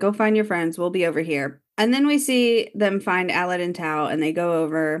Julio's like, go find your friends. We'll be over here. And then we see them find Aled and Tao and they go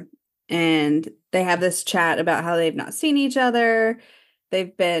over and they have this chat about how they've not seen each other.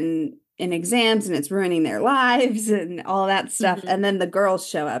 They've been in exams and it's ruining their lives and all that stuff. And then the girls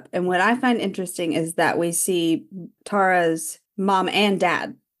show up. And what I find interesting is that we see Tara's mom and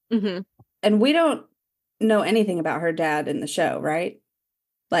dad. And we don't know anything about her dad in the show, right?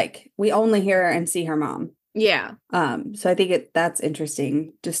 Like we only hear her and see her mom. Yeah. So I think that's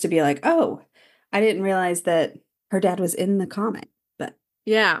interesting just to be like, oh, I didn't realize that her dad was in the comic. But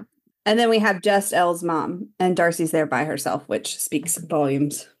yeah. And then we have just Elle's mom and Darcy's there by herself, which speaks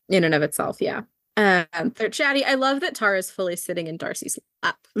volumes. In and of itself, yeah. They're chatty. I love that Tara's fully sitting in Darcy's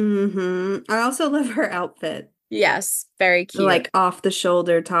lap. I also love her outfit. Yes, very cute. Like off the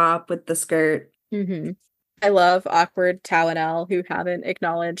shoulder top with the skirt. I love awkward Tao and Elle who haven't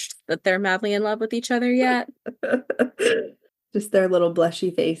acknowledged that they're madly in love with each other yet. Just their little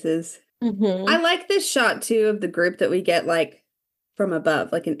blushy faces. I like this shot too of the group that we get like from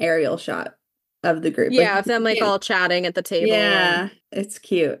above, like an aerial shot. of the group. Yeah, Like, of them like all chatting at the table. Yeah, it's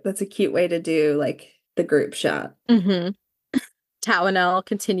cute. That's a cute way to do like the group shot. Tao and Elle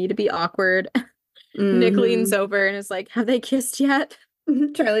continue to be awkward. Nick leans Mm-hmm. over and is like, have they kissed yet?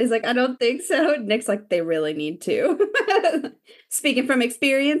 Charlie's like, I don't think so. Nick's like, they really need to. Speaking from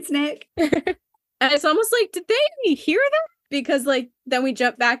experience, Nick. And it's almost like, did they hear that? Because like then we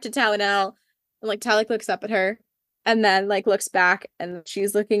jump back to Tao and Elle, and like Tao like looks up at her and then like looks back and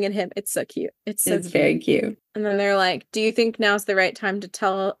she's looking at him. It's so cute. It's so cute. Very cute. And then they're like, do you think now's the right time to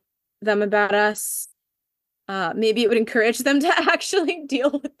tell them about us? Maybe it would encourage them to actually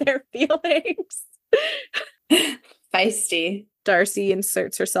deal with their feelings. Feisty. Darcy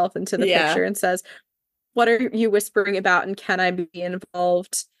inserts herself into the picture and says, what are you whispering about and can I be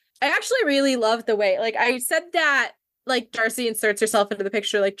involved? I actually really love the way, like, I said that, like, Darcy inserts herself into the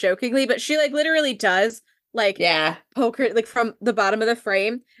picture, like, jokingly, but she, like, literally does, like, poke her, like, from the bottom of the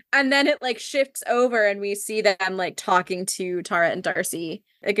frame, and then it, like, shifts over, and we see them, like, talking to Tara and Darcy,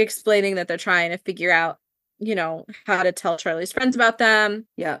 like, explaining that they're trying to figure out, you know, how to tell Charlie's friends about them.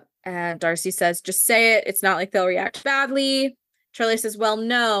 Yeah. And Darcy says, just say it. It's not like they'll react badly. Charlie says, well,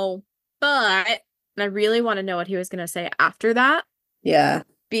 no, but, and I really want to know what he was going to say after that. Yeah.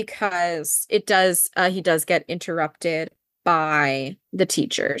 Because it does, he does get interrupted by the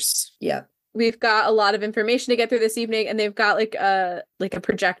teachers. Yeah. We've got a lot of information to get through this evening, and they've got like a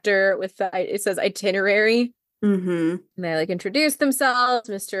projector with it says itinerary. Mm-hmm. And they like introduce themselves.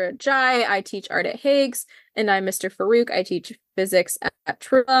 Mr. Ajay, I teach art at Higgs, and I'm Mr. Farouk, I teach physics at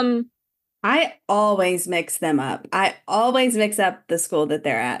Trilum. I always mix them up. I always mix up the school that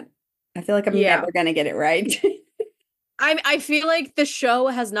they're at. I feel like I'm never gonna get it right. I feel like the show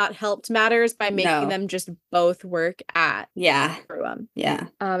has not helped matters by making them just both work at Trilum. Yeah.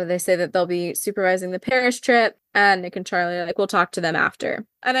 They say that they'll be supervising the Paris trip, and Nick and Charlie are like, we'll talk to them after.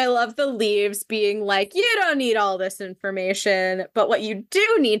 And I love the leaves being like, you don't need all this information, but what you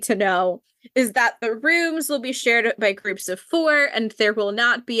do need to know is that the rooms will be shared by groups of 4, and there will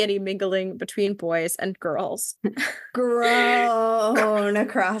not be any mingling between boys and girls. Groan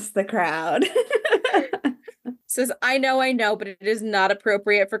across the crowd. Says, I know, but it is not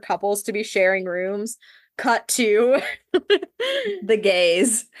appropriate for couples to be sharing rooms. Cut to the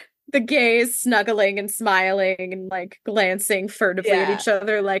gays. The gays snuggling and smiling and like glancing furtively at each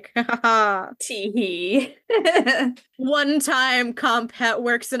other like, ha tee. One time compet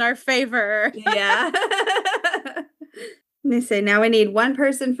works in our favor. Yeah. They say, now we need one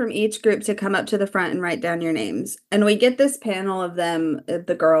person from each group to come up to the front and write down your names. And we get this panel of them,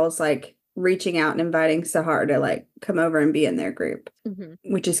 the girls, like, reaching out and inviting Sahar to, like, come over and be in their group,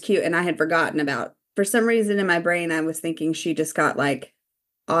 which is cute. And I had forgotten about, for some reason in my brain, I was thinking she just got, like,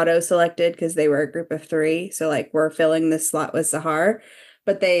 auto-selected because they were a group of 3. So, like, we're filling this slot with Sahar.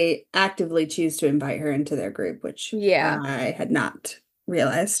 But they actively choose to invite her into their group, which I had not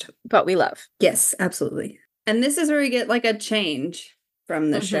realized. But we love. Yes, absolutely. And this is where we get, like, a change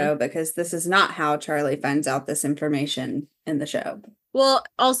from the show, because this is not how Charlie finds out this information in the show. Well,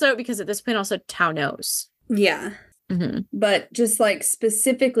 also because at this point, also Tao knows. Yeah. But just like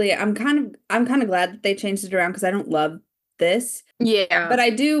specifically, I'm kind of glad that they changed it around because I don't love this. Yeah. But I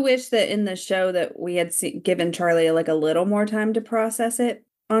do wish that in the show that we had given Charlie like a little more time to process it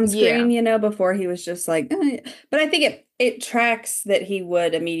on screen, you know, before he was just like, but I think it tracks that he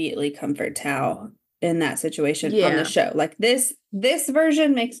would immediately comfort Tao in that situation on the show. Like this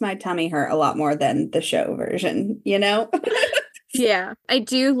version makes my tummy hurt a lot more than the show version, you know? Yeah, I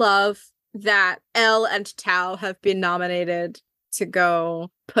do love that Elle and Tao have been nominated to go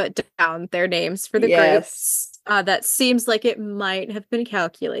put down their names for the groups. That seems like it might have been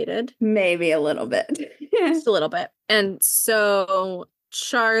calculated. Maybe a little bit. Just a little bit. And so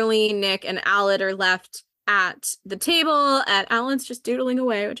Charlie, Nick, and Aled are left at the table, and Alan's just doodling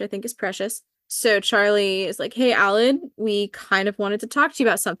away, which I think is precious. So Charlie is like, hey, Aled, we kind of wanted to talk to you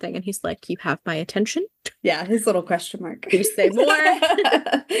about something. And he's like, you have my attention? Yeah, his little question mark. Please say more.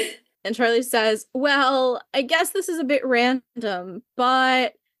 And Charlie says, well, I guess this is a bit random,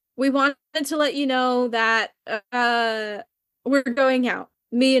 but we wanted to let you know that we're going out.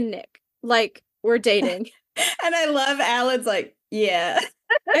 Me and Nick. Like, we're dating. And I love Alan's like, yeah.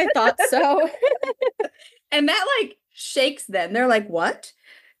 I thought so. And that, like, shakes them. They're like, what?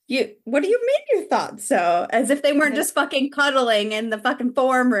 What do you mean you thought so? As if they weren't just fucking cuddling in the fucking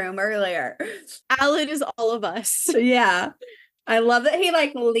form room earlier. Alan is all of us. Yeah. I love that he,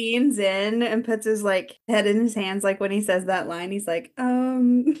 like, leans in and puts his, like, head in his hands, like, when he says that line. He's like,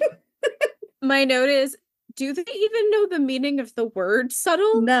 My note is, do they even know the meaning of the word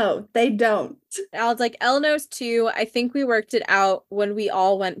subtle? No, they don't. Al's like, Elle knows too. I think we worked it out when we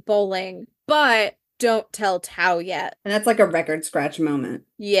all went bowling. but don't tell Tao yet. And that's like a record scratch moment.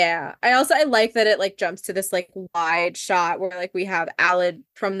 Yeah. I like that it like jumps to this like wide shot where like we have Alad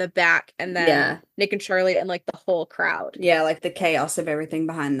from the back and then Nick and Charlie and like the whole crowd. Yeah, like the chaos of everything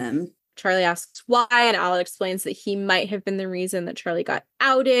behind them. Charlie asks why, and Alad explains that he might have been the reason that Charlie got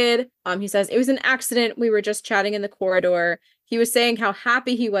outed. He says, it was an accident. We were just chatting in the corridor. He was saying how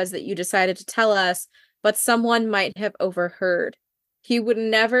happy he was that you decided to tell us, but someone might have overheard. He would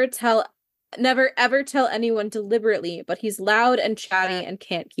never ever tell anyone deliberately, but he's loud and chatty and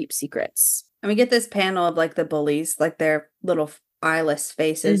can't keep secrets. And we get this panel of like the bullies, like their little eyeless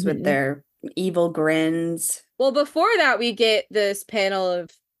faces with their evil grins. Well, before that, we get this panel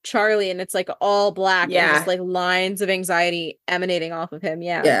of Charlie, and it's like all black and just like lines of anxiety emanating off of him.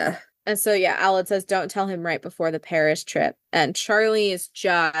 Yeah. And so, Alad says, don't tell him right before the Paris trip. And Charlie is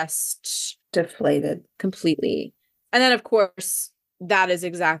just deflated completely. And then, of course, that is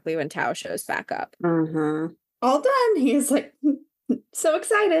exactly when Tao shows back up. All done. He's like, so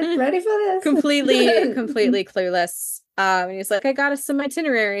excited, ready for this. completely clueless. And he's like, I got us some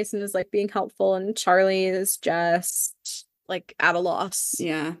itineraries, and is like being helpful. And Charlie is just like at a loss.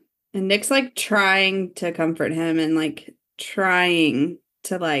 Yeah. And Nick's like trying to comfort him and like trying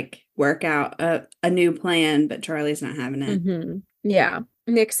to like work out a new plan, but Charlie's not having it. Yeah.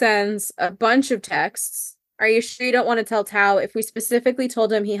 Nick sends a bunch of texts. Are you sure you don't want to tell Tao? If we specifically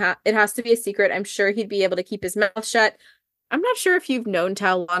told him it has to be a secret, I'm sure he'd be able to keep his mouth shut. I'm not sure if you've known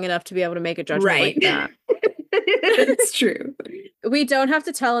Tao long enough to be able to make a judgment like that. It's true. We don't have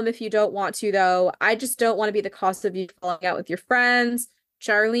to tell him if you don't want to, though. I just don't want to be the cause of you falling out with your friends.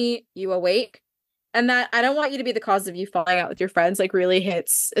 Charlie, you awake? And that I don't want you to be the cause of you falling out with your friends, like really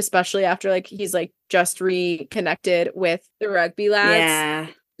hits, especially after like he's like just reconnected with the rugby lads. Yeah.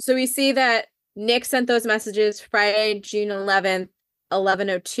 So we see that Nick sent those messages Friday, June 11th,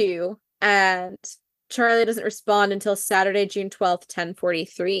 11:02, and Charlie doesn't respond until Saturday, June 12th,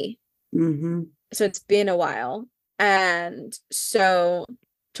 10:43. So it's been a while. And so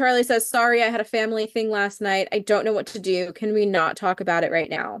Charlie says, sorry, I had a family thing last night. I don't know what to do. Can we not talk about it right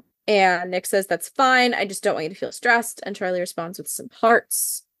now? And Nick says, that's fine. I just don't want you to feel stressed. And Charlie responds with some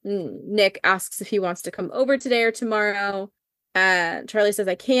hearts. Nick asks if he wants to come over today or tomorrow. And Charlie says,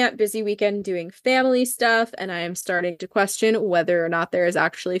 I can't. Busy weekend doing family stuff. And I am starting to question whether or not there is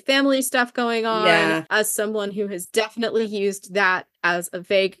actually family stuff going on, as someone who has definitely used that as a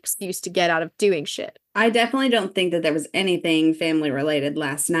vague excuse to get out of doing shit. I definitely don't think that there was anything family related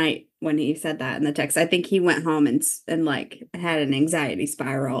last night when he said that in the text. I think he went home and like had an anxiety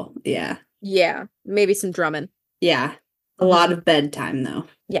spiral. Yeah. Yeah. Maybe some drumming. Yeah. A lot of bedtime though.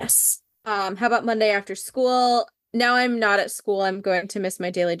 Yes. How about Monday after school? Now I'm not at school. I'm going to miss my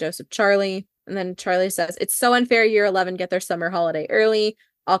daily dose of Charlie. And then Charlie says, it's so unfair year 11 get their summer holiday early.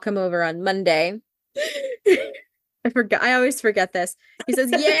 I'll come over on Monday. I always forget this. He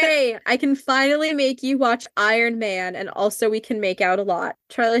says, yay, I can finally make you watch Iron Man, and also we can make out a lot.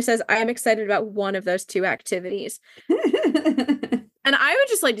 Charlie says, I am excited about one of those two activities. And I would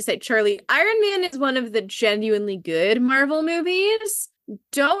just like to say, Charlie, Iron Man is one of the genuinely good Marvel movies.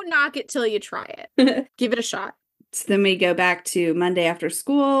 Don't knock it till you try it. Give it a shot. So then we go back to Monday after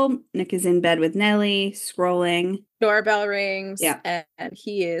school. Nick is in bed with Nellie, scrolling. Doorbell rings. And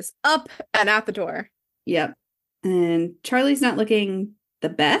he is up and at the door. Yep. And Charlie's not looking the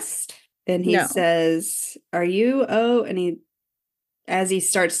best. And he says, are you? Oh, and as he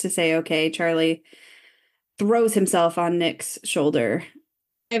starts to say, okay, Charlie throws himself on Nick's shoulder.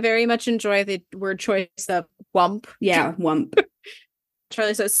 I very much enjoy the word choice of wump. Yeah, wump.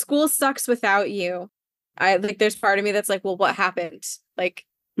 Charlie says, school sucks without you. I like, there's part of me that's like, well, what happened? Like,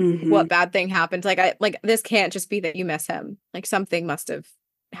 what bad thing happened? Like, this can't just be that you miss him. Like, something must have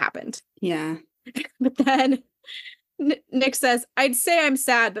happened. Yeah. But then Nick says, I'd say I'm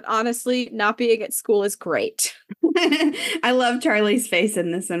sad, but honestly, not being at school is great. I love Charlie's face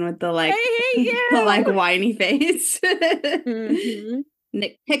in this one with the like, the like whiny face.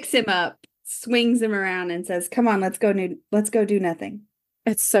 Nick picks him up, swings him around, and says, come on, let's go do nothing.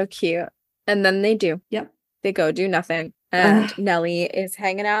 It's so cute. And then they do. Yep. They go do nothing. And Nellie is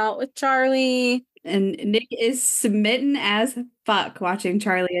hanging out with Charlie. And Nick is smitten as fuck watching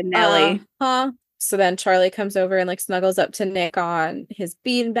Charlie and Nellie. So then Charlie comes over and like snuggles up to Nick on his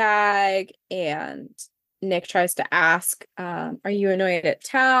beanbag. And Nick tries to ask, are you annoyed at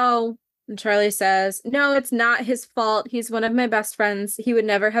Tao? And Charlie says, no, it's not his fault. He's one of my best friends. He would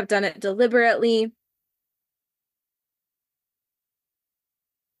never have done it deliberately.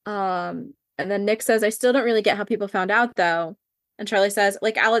 And then Nick says, I still don't really get how people found out, though. And Charlie says,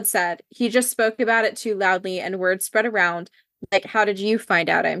 like Alad said, he just spoke about it too loudly and word spread around. Like, how did you find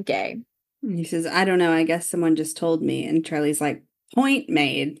out I'm gay? And he says, I don't know. I guess someone just told me. And Charlie's like, point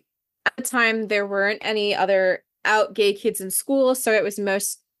made. At the time, there weren't any other out gay kids in school, so it was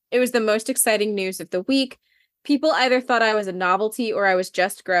the most exciting news of the week. People either thought I was a novelty or I was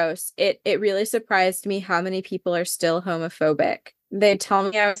just gross. It really surprised me how many people are still homophobic. They'd tell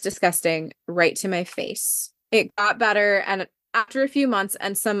me I was disgusting right to my face. It got better, and after a few months,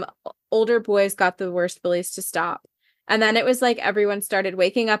 and some older boys got the worst bullies to stop. And then it was like everyone started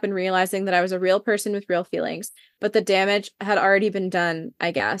waking up and realizing that I was a real person with real feelings. But the damage had already been done,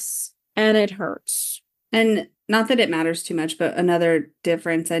 I guess. And it hurts. And not that it matters too much, but another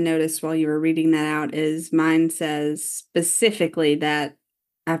difference I noticed while you were reading that out is mine says specifically that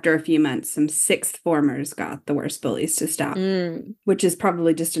after a few months, some sixth formers got the worst bullies to stop, which is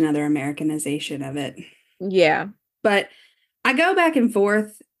probably just another Americanization of it. Yeah. But I go back and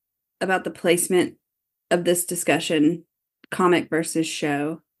forth about the placement of this discussion, comic versus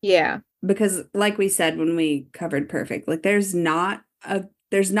show. Yeah. Because like we said when we covered Perfect, like there's not a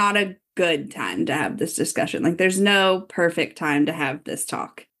good time to have this discussion. Like there's no perfect time to have this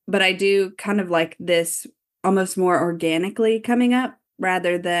talk. But I do kind of like this almost more organically coming up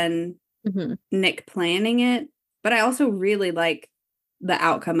rather than Nick planning it. But I also really like the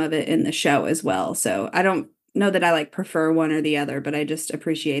outcome of it in the show as well. So I don't know that I like prefer one or the other, but I just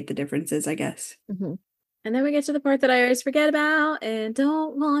appreciate the differences, I guess. And then we get to the part that I always forget about and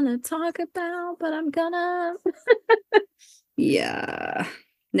don't want to talk about, but I'm gonna. Yeah.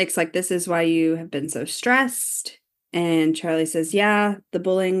 Nick's like, this is why you have been so stressed. And Charlie says, yeah, the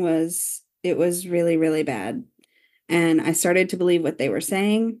bullying was really, really bad. And I started to believe what they were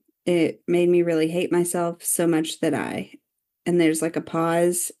saying. It made me really hate myself so much and there's like a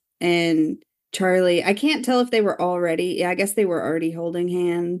pause. And Charlie, I can't tell if they were already, I guess they were already holding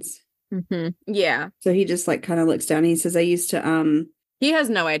hands. Yeah. So he just like kind of looks down and he says, I used to, he has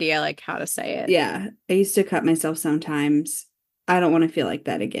no idea like how to say it. Yeah. I used to cut myself sometimes. I don't want to feel like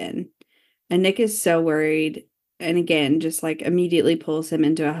that again. And Nick is so worried. And again, just like immediately pulls him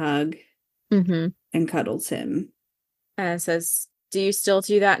into a hug and cuddles him. And says, do you still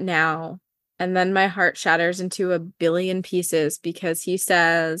do that now? And then my heart shatters into a billion pieces because he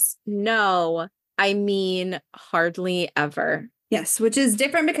says, no, I mean, hardly ever. Yes, which is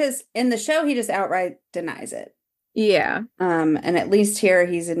different because in the show, he just outright denies it. Yeah. And at least here,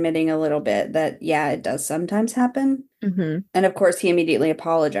 he's admitting a little bit that, yeah, it does sometimes happen. And of course, he immediately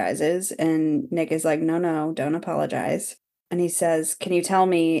apologizes. And Nick is like, no, don't apologize. And he says, can you tell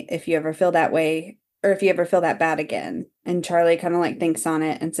me if you ever feel that way or if you ever feel that bad again? And Charlie kind of like thinks on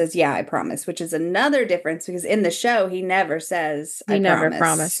it and says, yeah, I promise, which is another difference because in the show, he never says, I promise. He never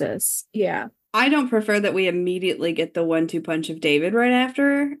promises. Yeah. I don't prefer that we immediately get the 1-2 punch of David right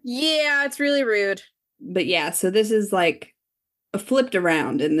after. Yeah, it's really rude. But yeah, so this is like flipped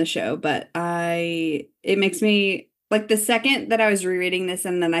around in the show, but it makes me like the second that I was rereading this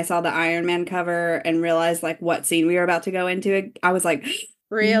and then I saw the Iron Man cover and realized like what scene we were about to go into, I was like,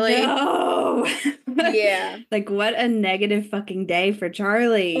 really? No. Yeah. Like what a negative fucking day for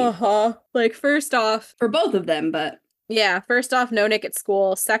Charlie. Like first off, for both of them, but yeah, first off, no Nick at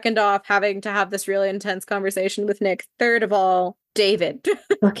school. Second off, having to have this really intense conversation with Nick. Third of all, David.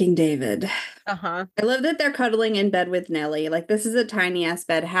 Fucking David. I love that they're cuddling in bed with Nellie. Like, this is a tiny ass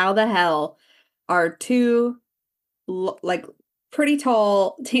bed. How the hell are two, like, pretty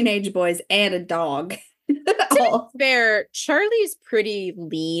tall teenage boys and a dog? To be fair, Charlie's pretty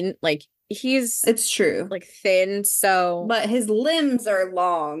lean. Like, it's true. Like, thin, so. But his limbs are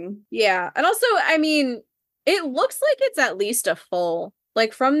long. Yeah. And also, I mean, it looks like it's at least a full.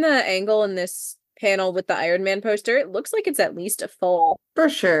 Like, from the angle in this panel with the Iron Man poster, it looks like it's at least a full. For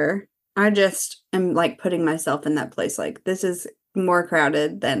sure. I just am like putting myself in that place. Like this is more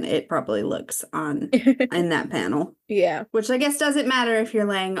crowded than it probably looks in that panel. Yeah. Which I guess doesn't matter if you're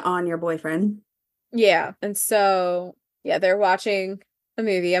laying on your boyfriend. Yeah. And so, yeah, they're watching a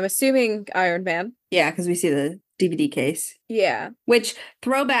movie. I'm assuming Iron Man. Yeah, because we see the DVD case. Yeah. Which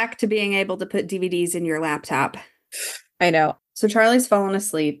throwback to being able to put DVDs in your laptop. I know. So Charlie's fallen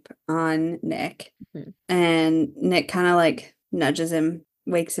asleep on Nick. And Nick kind of like nudges him,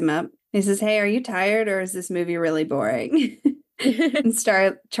 wakes him up. He says, hey, are you tired or is this movie really boring? And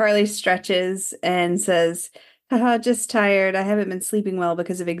Charlie stretches and says, haha, just tired. I haven't been sleeping well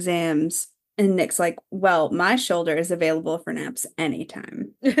because of exams. And Nick's like, well, my shoulder is available for naps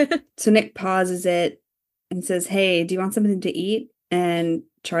anytime. So Nick pauses it and says, hey, do you want something to eat? And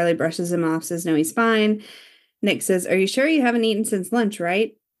Charlie brushes him off, says, no, he's fine. Nick says, are you sure you haven't eaten since lunch,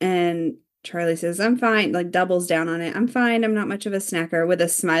 right? And Charlie says, I'm fine, like doubles down on it. I'm fine. I'm not much of a snacker with a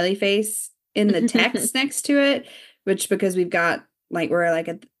smiley face in the text next to it, which because we're like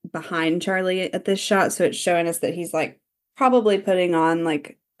at behind Charlie at this shot. So it's showing us that he's like probably putting on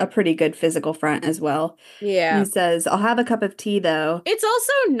like a pretty good physical front as well. Yeah. And he says, I'll have a cup of tea though. It's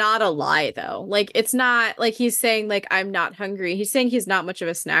also not a lie though. Like it's not like he's saying like I'm not hungry. He's saying he's not much of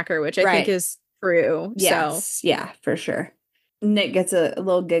a snacker, which I think is true. Yes. So. Yeah, for sure. Nick gets a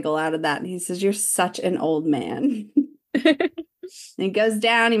little giggle out of that and he says, you're such an old man. And he goes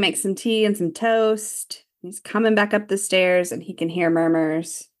down, he makes some tea and some toast. He's coming back up the stairs and he can hear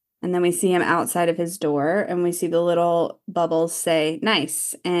murmurs. And then we see him outside of his door and we see the little bubbles say,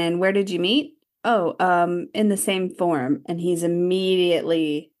 nice. And where did you meet? Oh, in the same form. And he's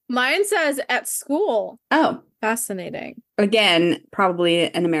immediately... Mine says at school. Oh. Fascinating. Again,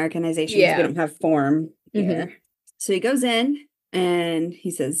 probably an Americanization. Yeah. We don't have form here. Mm-hmm. So he goes in and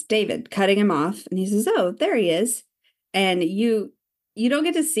he says, David, cutting him off. And he says, oh, there he is. And you don't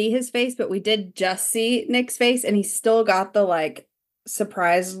get to see his face, but we did just see Nick's face. And he's still got the like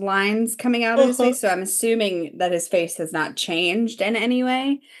surprise lines coming out of his face. So I'm assuming that his face has not changed in any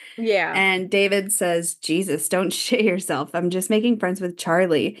way. Yeah. And David says, Jesus, don't shit yourself. I'm just making friends with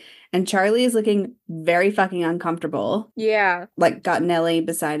Charlie. And Charlie is looking very fucking uncomfortable. Yeah. Like got Nellie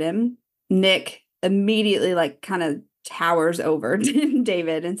beside him. Nick immediately like kind of towers over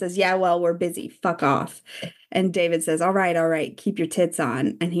David and says, yeah, well, we're busy. Fuck off. And David says, all right, keep your tits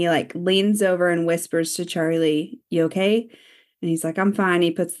on. And he like leans over and whispers to Charlie, you okay? And he's like, I'm fine. He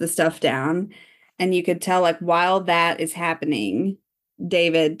puts the stuff down. And you could tell like while that is happening,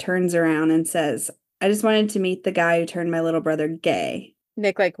 David turns around and says, I just wanted to meet the guy who turned my little brother gay.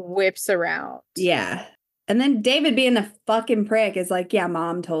 Nick like whips around. Yeah. And then David being a fucking prick is like, yeah,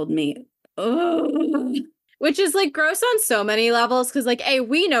 mom told me. Ugh. Which is like gross on so many levels because like, A,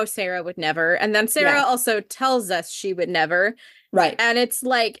 we know Sarah would never. And then Sarah also tells us she would never. Right. And it's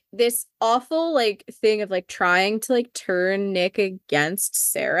like this awful like thing of like trying to like turn Nick against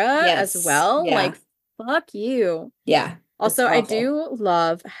Sarah as well. Yeah. Like, fuck you. Yeah. Also, I do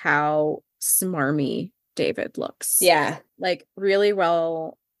love how smarmy David looks. Yeah. Like really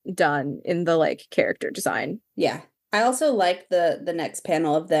well done in the like character design. Yeah. I also like the next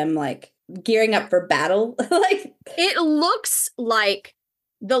panel of them like gearing up for battle. Like it looks like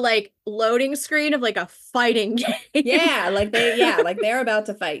the like loading screen of like a fighting game. Yeah, like they're about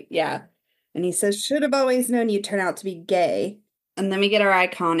to fight. Yeah. And he says, should have always known you'd turn out to be gay. And then we get our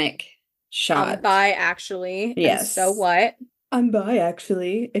iconic shot. I'm bi, actually. Yes. And so what? I'm bi,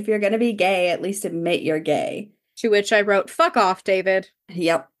 actually. If you're going to be gay, at least admit you're gay. To which I wrote, fuck off, David.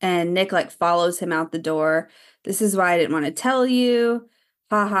 Yep. And Nick like follows him out the door. This is why I didn't want to tell you.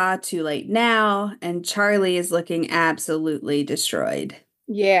 Haha, too late now. And Charlie is looking absolutely destroyed.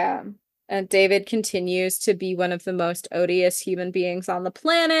 Yeah. And David continues to be one of the most odious human beings on the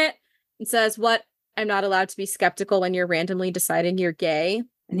planet and says, what? I'm not allowed to be skeptical when you're randomly deciding you're gay.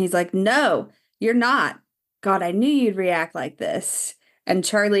 And he's like, no, you're not. God, I knew you'd react like this. And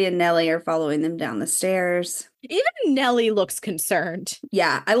Charlie and Nellie are following them down the stairs. Even Nellie looks concerned.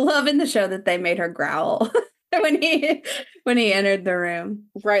 Yeah, I love in the show that they made her growl when he entered the room.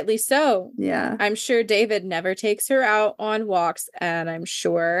 Rightly so. Yeah. I'm sure David never takes her out on walks, and I'm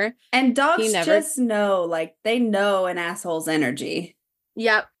sure... And dogs just know, like, they know an asshole's energy.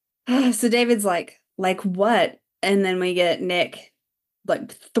 Yep. So David's like what? And then we get Nick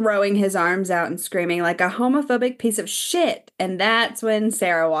like throwing his arms out and screaming like a homophobic piece of shit. And that's when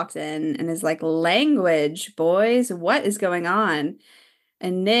Sarah walks in and is like, language, boys, what is going on?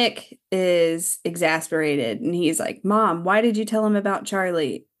 And Nick is exasperated and he's like, Mom, why did you tell him about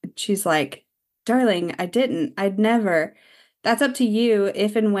Charlie? And she's like, darling, I didn't. I'd never. That's up to you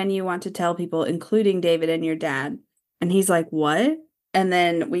if and when you want to tell people, including David and your dad. And he's like, what? And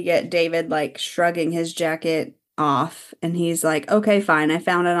then we get David like shrugging his jacket off and he's like, okay, fine, I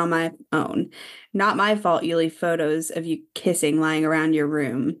found it on my own. Not my fault you leave photos of you kissing lying around your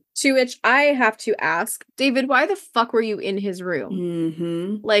room. To which I have to ask, David, why the fuck were you in his room?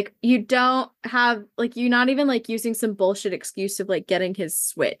 Mm-hmm. Like, you don't have, like, you're not even, like, using some bullshit excuse of, like, getting his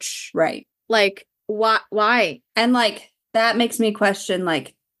Switch. Right. Like, why? And, like, that makes me question,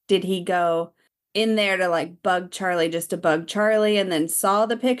 like, did he go in there to, like, bug Charlie just to bug Charlie and then saw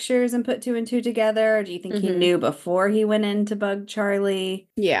the pictures and put two and two together? Or do you think he knew before he went in to bug Charlie?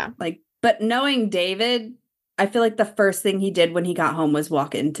 Yeah. Like, but knowing David, I feel like the first thing he did when he got home was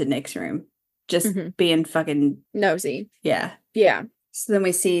walk into Nick's room. Just being fucking... nosy. Yeah. Yeah. So then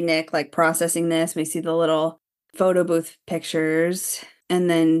we see Nick, like, processing this. We see the little photo booth pictures. And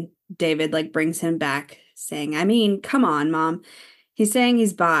then David, like, brings him back saying, I mean, come on, Mom. He's saying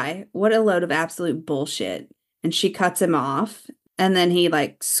he's bi. What a load of absolute bullshit. And she cuts him off. And then he,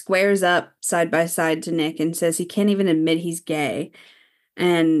 like, squares up side by side to Nick and says he can't even admit he's gay.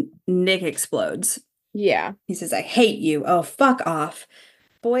 And Nick explodes. Yeah. He says, I hate you. Oh, fuck off.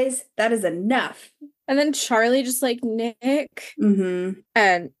 Boys, that is enough. And then Charlie just like, Nick. Mm-hmm.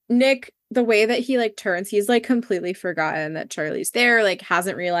 And Nick, the way that he like turns, he's like completely forgotten that Charlie's there, like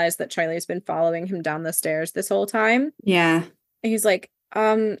hasn't realized that Charlie's been following him down the stairs this whole time. Yeah. And he's like,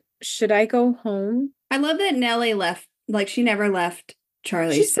 should I go home? I love that Nellie left, like she never left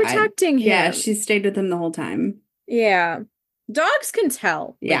Charlie's side. She's protecting him. Yeah, she stayed with him the whole time. Yeah. Dogs can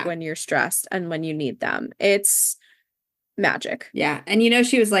tell like when you're stressed and when you need them. It's magic. Yeah. And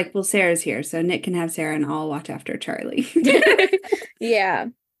she was like, well, Sarah's here, so Nick can have Sarah and I'll watch after Charlie. Yeah.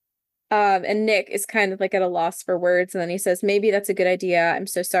 And Nick is kind of like at a loss for words. And then he says, maybe that's a good idea. I'm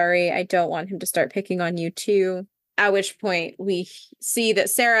so sorry. I don't want him to start picking on you too. At which point we see that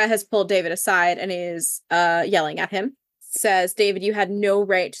Sarah has pulled David aside and is yelling at him. Says, David, you had no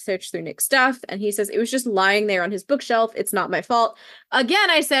right to search through Nick's stuff. And he says, it was just lying there on his bookshelf. It's not my fault. Again,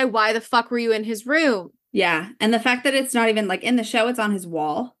 I say, why the fuck were you in his room? Yeah. And the fact that it's not even like in the show, it's on his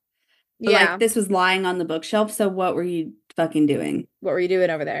wall. But, like, this was lying on the bookshelf. So what were you fucking doing? What were you doing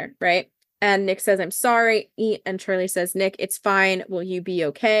over there? Right. And Nick says, I'm sorry. And Charlie says, Nick, it's fine. Will you be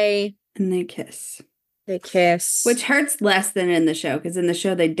okay? And they kiss. They kiss. Which hurts less than in the show, because in the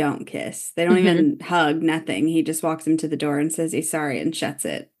show, they don't kiss. They don't even hug, nothing. He just walks him to the door and says he's sorry and shuts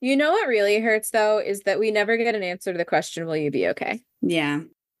it. You know what really hurts, though, is that we never get an answer to the question, will you be okay? Yeah.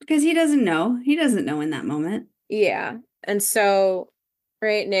 Because he doesn't know. He doesn't know in that moment. Yeah. And so,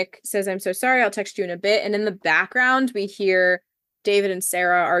 right, Nick says, I'm so sorry. I'll text you in a bit. And in the background, we hear David and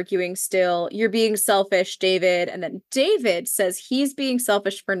Sarah arguing still. You're being selfish, David. And then David says he's being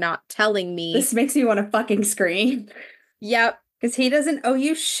selfish for not telling me. This makes me want to fucking scream. Yep. Because he doesn't owe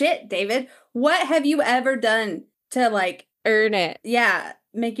you shit, David. What have you ever done to, like, earn it? Yeah.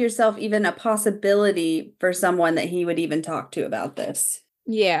 Make yourself even a possibility for someone that he would even talk to about this.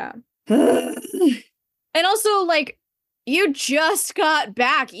 Yeah. And also, like, you just got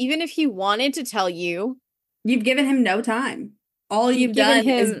back. Even if he wanted to tell you. You've given him no time. All you've done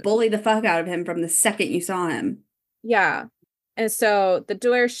is bully the fuck out of him from the second you saw him. Yeah. And so the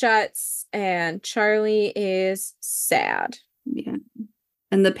door shuts and Charlie is sad. Yeah.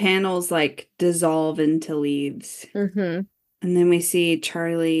 And the panels like dissolve into leaves. Mm-hmm. And then we see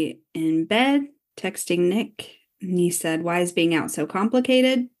Charlie in bed texting Nick. And he said, why is being out so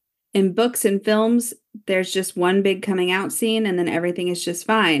complicated? In books and films, there's just one big coming out scene and then everything is just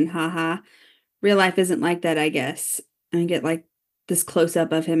fine. Haha. Real life isn't like that, I guess. And I get like this close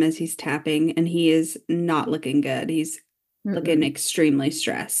up of him as he's tapping, and he is not looking good. He's looking extremely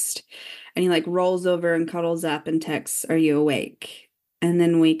stressed. And he like rolls over and cuddles up and texts, are you awake? And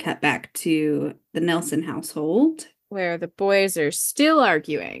then we cut back to the Nelson household, where the boys are still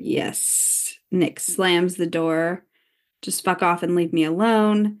arguing. Yes. Nick slams the door. Just fuck off and leave me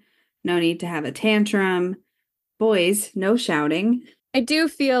alone. No need to have a tantrum. Boys, no shouting. I do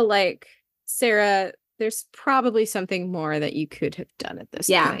feel like, Sarah, there's probably something more that you could have done at this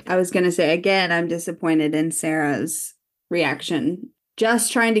point. I was going to say, again, I'm disappointed in Sarah's reaction.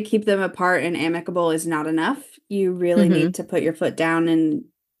 Just trying to keep them apart and amicable is not enough. You really need to put your foot down and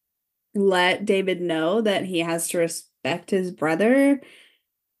let David know that he has to respect his brother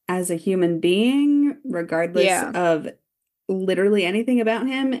as a human being, regardless of literally anything about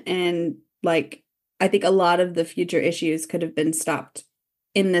him. And like, I think a lot of the future issues could have been stopped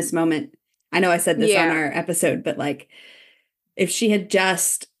in this moment. I know I said this on our episode, but like, if she had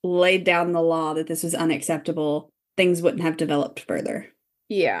just laid down the law that this was unacceptable, things wouldn't have developed further.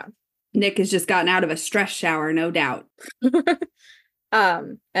 Yeah. Nick has just gotten out of a stress shower, no doubt.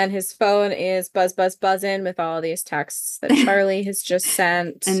 And his phone is buzzing with all these texts that Charlie has just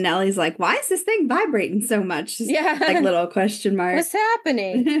sent. And Nellie's like, why is this thing vibrating so much? Just like little question mark. What's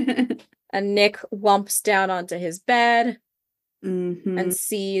happening? And Nick whomps down onto his bed and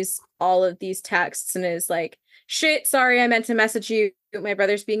sees all of these texts and is like, shit, sorry, I meant to message you. My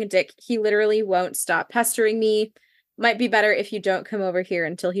brother's being a dick. He literally won't stop pestering me. Might be better if you don't come over here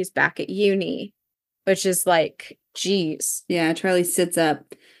until he's back at uni. Which is like, geez. Yeah, Charlie sits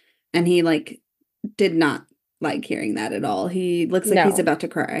up and he like did not like hearing that at all. He looks like he's about to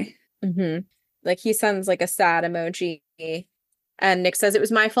cry. Like he sends like a sad emoji. And Nick says it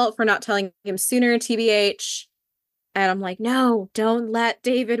was my fault for not telling him sooner, TBH. And I'm like, no, don't let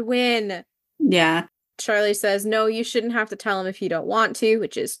David win. Yeah. Charlie says, no, you shouldn't have to tell him if you don't want to,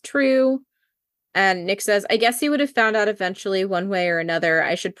 which is true. And Nick says, I guess he would have found out eventually one way or another.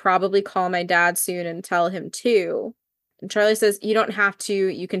 I should probably call my dad soon and tell him too. And Charlie says, you don't have to.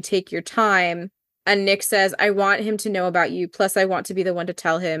 You can take your time. And Nick says, I want him to know about you. Plus, I want to be the one to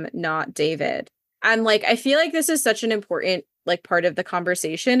tell him, not David. And like, I feel like this is such an important like part of the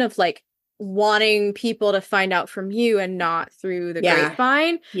conversation of like wanting people to find out from you and not through the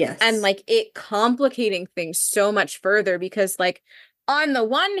grapevine. Yes. And like it complicating things so much further because like on the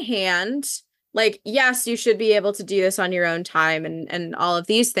one hand, like, yes, you should be able to do this on your own time and all of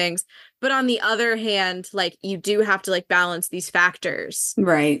these things. But on the other hand, like you do have to like balance these factors.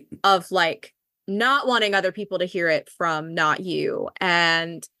 Right. Of like not wanting other people to hear it from not you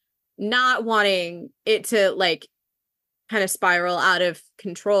and not wanting it to like kind of spiral out of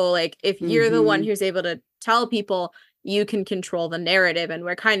control. Like if you're the one who's able to tell people, you can control the narrative. And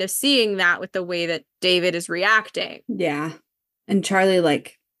we're kind of seeing that with the way that David is reacting. Yeah. And Charlie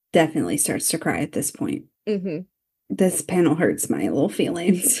like definitely starts to cry at this point. This panel hurts my little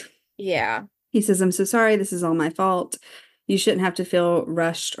feelings. Yeah. He says, I'm so sorry. This is all my fault. You shouldn't have to feel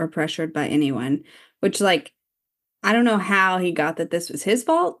rushed or pressured by anyone, which like, I don't know how he got that this was his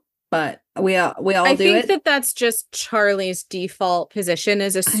fault, but we all do it. I think that that's just Charlie's default position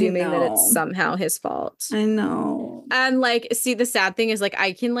is assuming that it's somehow his fault. I know. And like, see, the sad thing is like,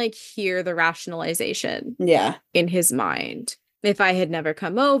 I can like hear the rationalization in his mind. If I had never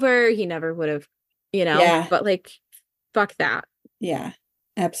come over, he never would have, you know, but like, fuck that. Yeah,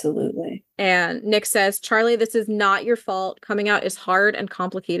 absolutely. And Nick says, Charlie, this is not your fault. Coming out is hard and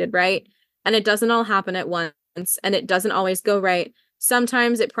complicated, right? And it doesn't all happen at once, and it doesn't always go right.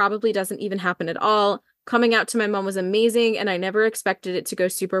 Sometimes it probably doesn't even happen at all. Coming out to my mom was amazing, and I never expected it to go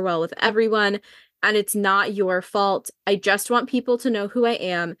super well with everyone. And it's not your fault. I just want people to know who I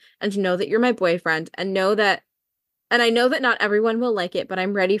am and to know that you're my boyfriend and I know that not everyone will like it, but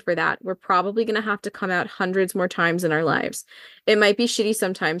I'm ready for that. We're probably going to have to come out hundreds more times in our lives. It might be shitty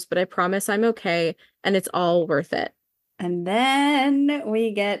sometimes, but I promise I'm okay, and it's all worth it. And then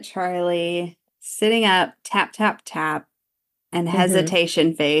we get Charlie sitting up, tap, tap, tap, and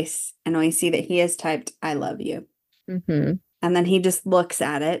hesitation face. And we see that he has typed, I love you. And then he just looks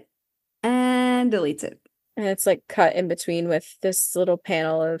at it and deletes it. And it's like cut in between with this little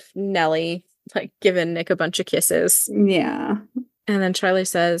panel of Nellie like giving Nick a bunch of kisses. Yeah. And then Charlie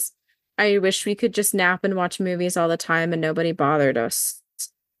says, I wish we could just nap and watch movies all the time and nobody bothered us.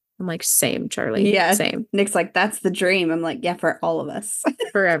 I'm like, same, Charlie. Yeah. Same. Nick's like, that's the dream. I'm like, yeah, for all of us.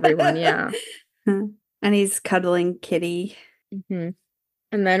 For everyone, yeah. And he's cuddling Kitty. And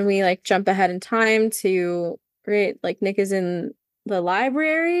then we like jump ahead in time to, right, like Nick is in the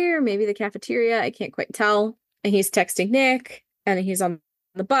library or maybe the cafeteria. I can't quite tell. And he's texting Nick and he's on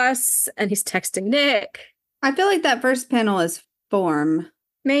the bus and he's texting Nick. I feel like that first panel is form.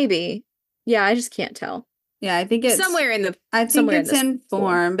 Maybe. Yeah, I just can't tell. Yeah, I think it's somewhere in the I think it's in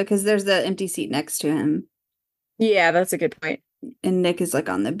form because there's the empty seat next to him. Yeah, that's a good point. And Nick is like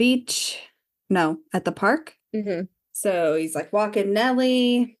on the beach. No, at the park. So he's like walking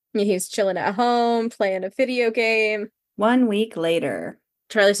Nellie. He's chilling at home, playing a video game. 1 week later.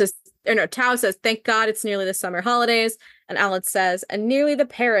 Charlie says, or no, Tao says, thank God it's nearly the summer holidays. And Alice says, and nearly the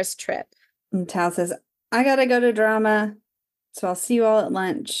Paris trip. And Tao says, I gotta go to drama. So I'll see you all at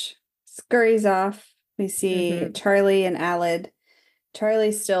lunch. Scurries off. We see Charlie and Alid.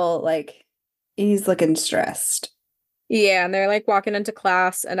 Charlie's still like, he's looking stressed. Yeah, and they're like walking into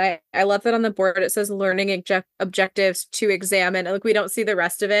class. And I love that on the board it says learning objectives to examine. Like we don't see the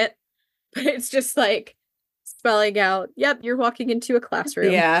rest of it. But it's just like spelling out, yep, you're walking into a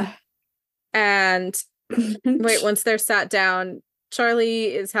classroom. Yeah. And wait, once they're sat down,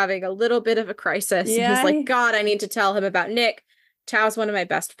 Charlie is having a little bit of a crisis. Yeah. He's like, God, I need to tell him about Nick. Tao's one of my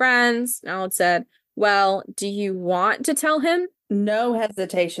best friends. And Alid said, well, do you want to tell him? No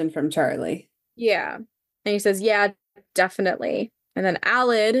hesitation from Charlie. Yeah. And he says, yeah, definitely. And then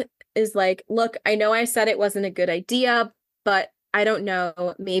Alid is like, look, I know I said it wasn't a good idea, but I don't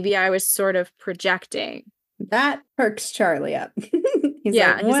know. Maybe I was sort of projecting. That perks Charlie up. He's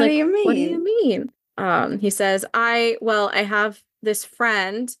like, what do you mean? What do you mean? He says, I have this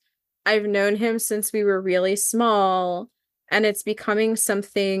friend. I've known him since we were really small, and it's becoming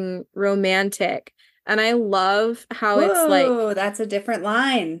something romantic. And I love how it's like, oh, that's a different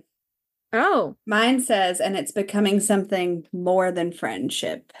line. Oh, mine says, and it's becoming something more than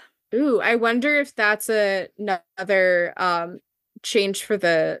friendship. Ooh, I wonder if that's another change for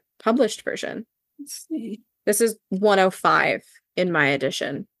the published version. Let's see. This is 105 in my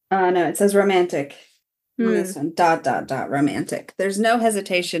edition. No, it says romantic. On this one, ... romantic. There's no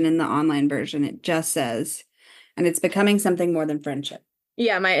hesitation in the online version. It just says, and it's becoming something more than friendship.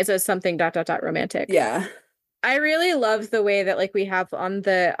 Yeah, it says something ... romantic. Yeah. I really love the way that like we have on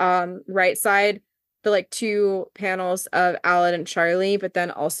the right side the like two panels of Alid and Charlie, but then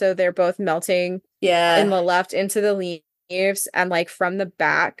also they're both melting in the left into the leaves, and like from the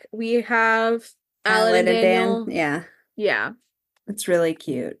back we have Alid and Daniel. Yeah. Yeah. It's really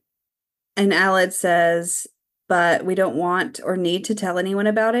cute. And Aled says, but we don't want or need to tell anyone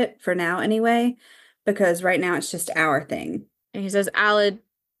about it for now anyway, because right now it's just our thing. And he says, Aled,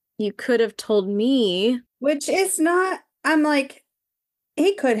 you could have told me. Which is not, I'm like,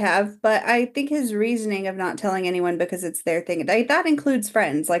 he could have, but I think his reasoning of not telling anyone because it's their thing, that includes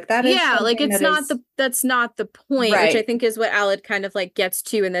friends. Like that is Yeah, like something it's that not is that's not the point, which I right. think is what Aled kind of like gets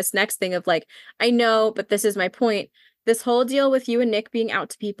to in this next thing of like, I know, but this is my point. This whole deal with you and Nick being out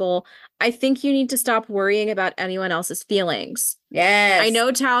to people, I think you need to stop worrying about anyone else's feelings. I Yes.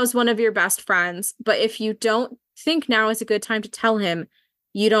 know Tao's one of your best friends, but if you don't think now is a good time to tell him,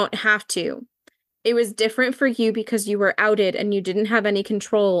 you don't have to. It was different for you because you were outed and you didn't have any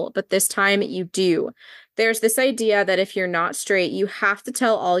control, but this time you do. There's this idea that if you're not straight, you have to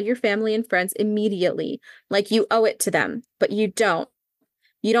tell all your family and friends immediately, like you owe it to them, but you don't.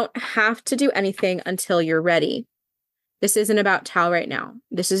 You don't have to do anything until you're ready. This isn't about Tao right now.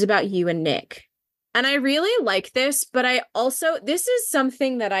 This is about you and Nick. And I really like this, but this is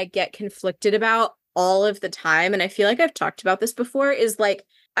something that I get conflicted about all of the time. And I feel like I've talked about this before, is like,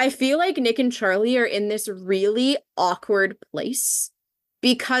 I feel like Nick and Charlie are in this really awkward place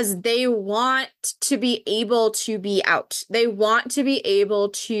because they want to be able to be out. They want to be able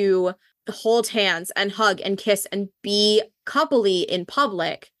to hold hands and hug and kiss and be coupley in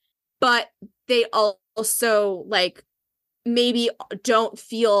public, but they also like maybe don't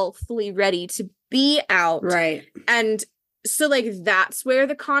feel fully ready to be out. Right. And so like that's where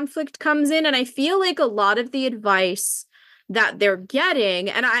the conflict comes in. And I feel like a lot of the advice that they're getting,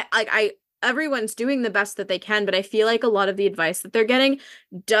 and I everyone's doing the best that they can, but I feel like a lot of the advice that they're getting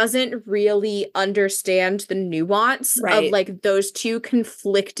doesn't really understand the nuance of like those two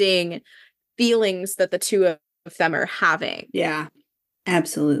conflicting feelings that the two of them are having. Yeah,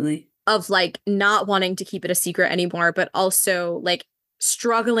 absolutely. Of like not wanting to keep it a secret anymore, but also like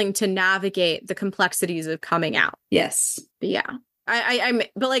struggling to navigate the complexities of coming out. Yes. But yeah. I'm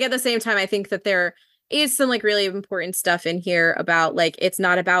but like at the same time, I think that there is some like really important stuff in here about like it's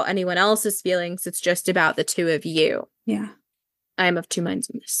not about anyone else's feelings, it's just about the two of you. Yeah. I'm of two minds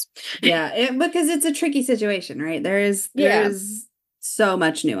on this. Yeah, because it's a tricky situation, right? There's so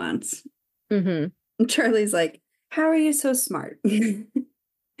much nuance. Mm-hmm. Charlie's like, how are you so smart?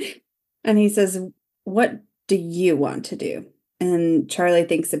 And he says, what do you want to do? And Charlie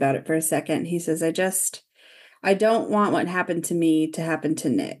thinks about it for a second. He says, I don't want what happened to me to happen to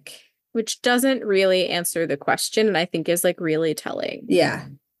Nick. Which doesn't really answer the question, and I think is like really telling. Yeah.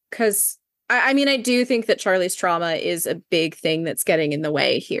 Because I mean, I do think that Charlie's trauma is a big thing that's getting in the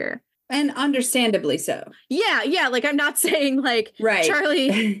way here. And understandably so. Yeah. Like, I'm not saying, like,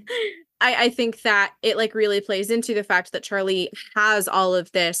 Charlie... I think that it, like, really plays into the fact that Charlie has all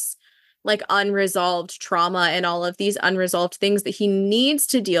of this, like, unresolved trauma and all of these unresolved things that he needs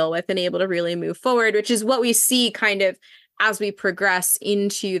to deal with and able to really move forward, which is what we see kind of as we progress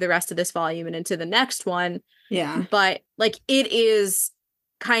into the rest of this volume and into the next one. Yeah. But, like, it is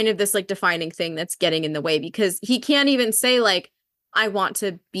kind of this like defining thing that's getting in the way because he can't even say like, I want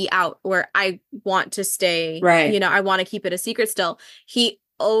to be out or I want to stay, you know, I want to keep it a secret still. He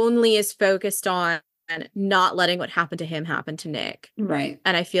only is focused on not letting what happened to him happen to Nick. Right.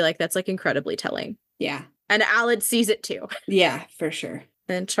 And I feel like that's like incredibly telling. Yeah. And Aled sees it too. Yeah, for sure.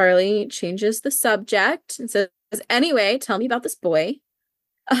 And Charlie changes the subject and says, anyway, tell me about this boy.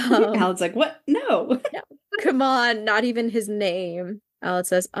 Aled's like, what? No. Come on, not even his name. Aled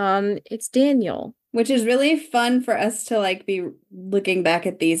says, it's Daniel. Which is really fun for us to like be looking back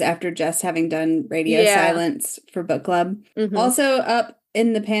at these after just having done radio silence for book club. Mm-hmm. Also up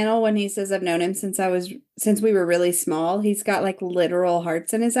in the panel when he says I've known him since we were really small, he's got like literal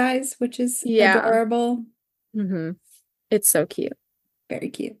hearts in his eyes, which is adorable. Mm-hmm. It's so cute. Very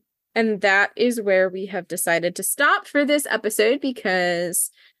cute. And that is where we have decided to stop for this episode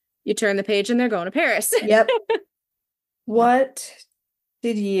because you turn the page and they're going to Paris. Yep. What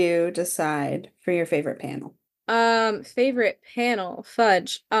did you decide for your favorite panel? Favorite panel,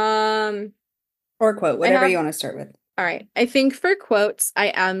 fudge. Or quote, whatever you want to start with. All right. I think for quotes,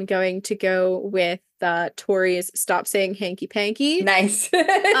 I am going to go with Tori's "Stop Saying Hanky Panky." Nice.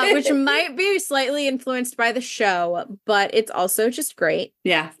 Which might be slightly influenced by the show, but it's also just great.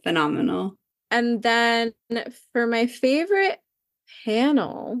 Yeah, phenomenal. And then for my favorite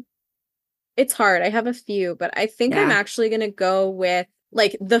panel, it's hard. I have a few, but I think I'm actually going to go with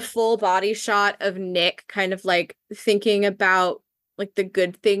like the full body shot of Nick kind of like thinking about like the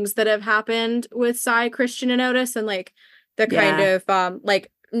good things that have happened with Sai, Christian, and Otis and like the kind of like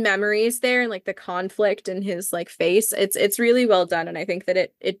memories there and like the conflict in his like face. It's really well done. And I think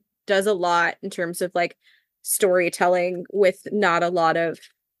that it does a lot in terms of like storytelling with not a lot of,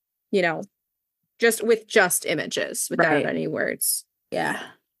 just images without any words. Yeah.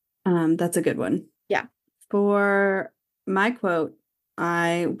 That's a good one. Yeah. For my quote,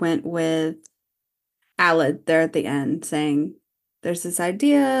 I went with Alid there at the end saying, there's this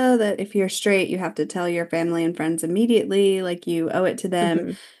idea that if you're straight, you have to tell your family and friends immediately, like you owe it to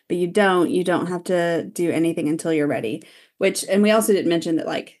them, but you don't. You don't have to do anything until you're ready. And we also didn't mention that,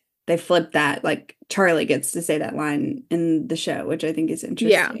 like, they flipped that, like, Charlie gets to say that line in the show, which I think is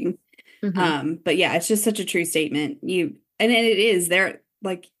interesting. Yeah. But yeah, it's just such a true statement. And it is there,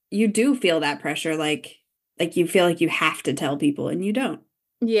 like, you do feel that pressure, like you feel like you have to tell people and you don't.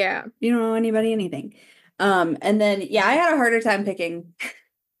 Yeah. You don't owe anybody anything. And then, yeah, I had a harder time picking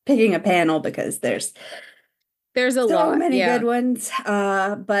a panel because there's a lot. So many good ones.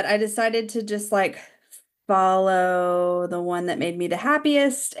 But I decided to just like follow the one that made me the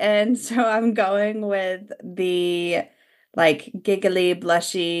happiest. And so I'm going with the like giggly,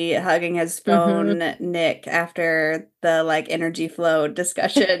 blushy, hugging his phone Nick after the like energy flow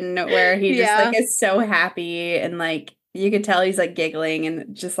discussion where he just like is so happy and like you can tell he's like giggling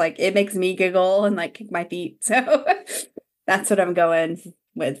and just like it makes me giggle and like kick my feet. So that's what I'm going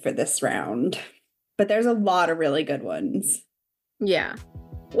with for this round. But there's a lot of really good ones. Yeah.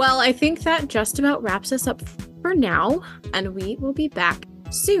 Well, I think that just about wraps us up for now, and we will be back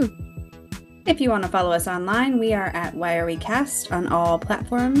soon. If you want to follow us online, we are at Why Are We Cast on all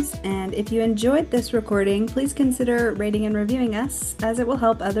platforms. And if you enjoyed this recording, please consider rating and reviewing us, as it will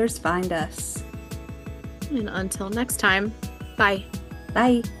help others find us. And until next time, bye.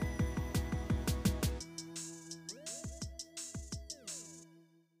 Bye.